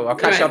worries at all. I'll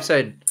catch you up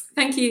soon.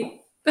 Thank you.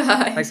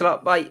 Bye. Thanks a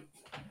lot. Bye.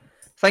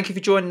 Thank you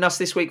for joining us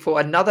this week for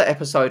another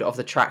episode of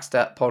the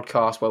Trackster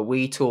podcast, where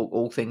we talk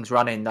all things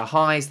running, the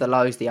highs, the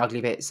lows, the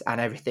ugly bits,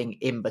 and everything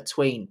in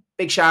between.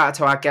 Big shout out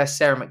to our guest,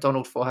 Sarah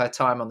Mcdonald, for her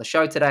time on the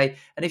show today.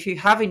 And if you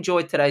have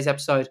enjoyed today's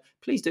episode,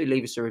 please do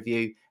leave us a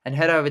review and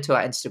head over to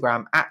our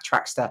Instagram at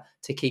Trackster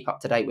to keep up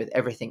to date with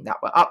everything that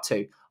we're up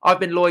to. I've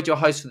been Lloyd, your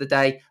host for the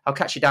day. I'll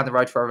catch you down the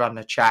road for a run and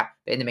a chat.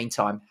 But in the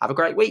meantime, have a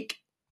great week.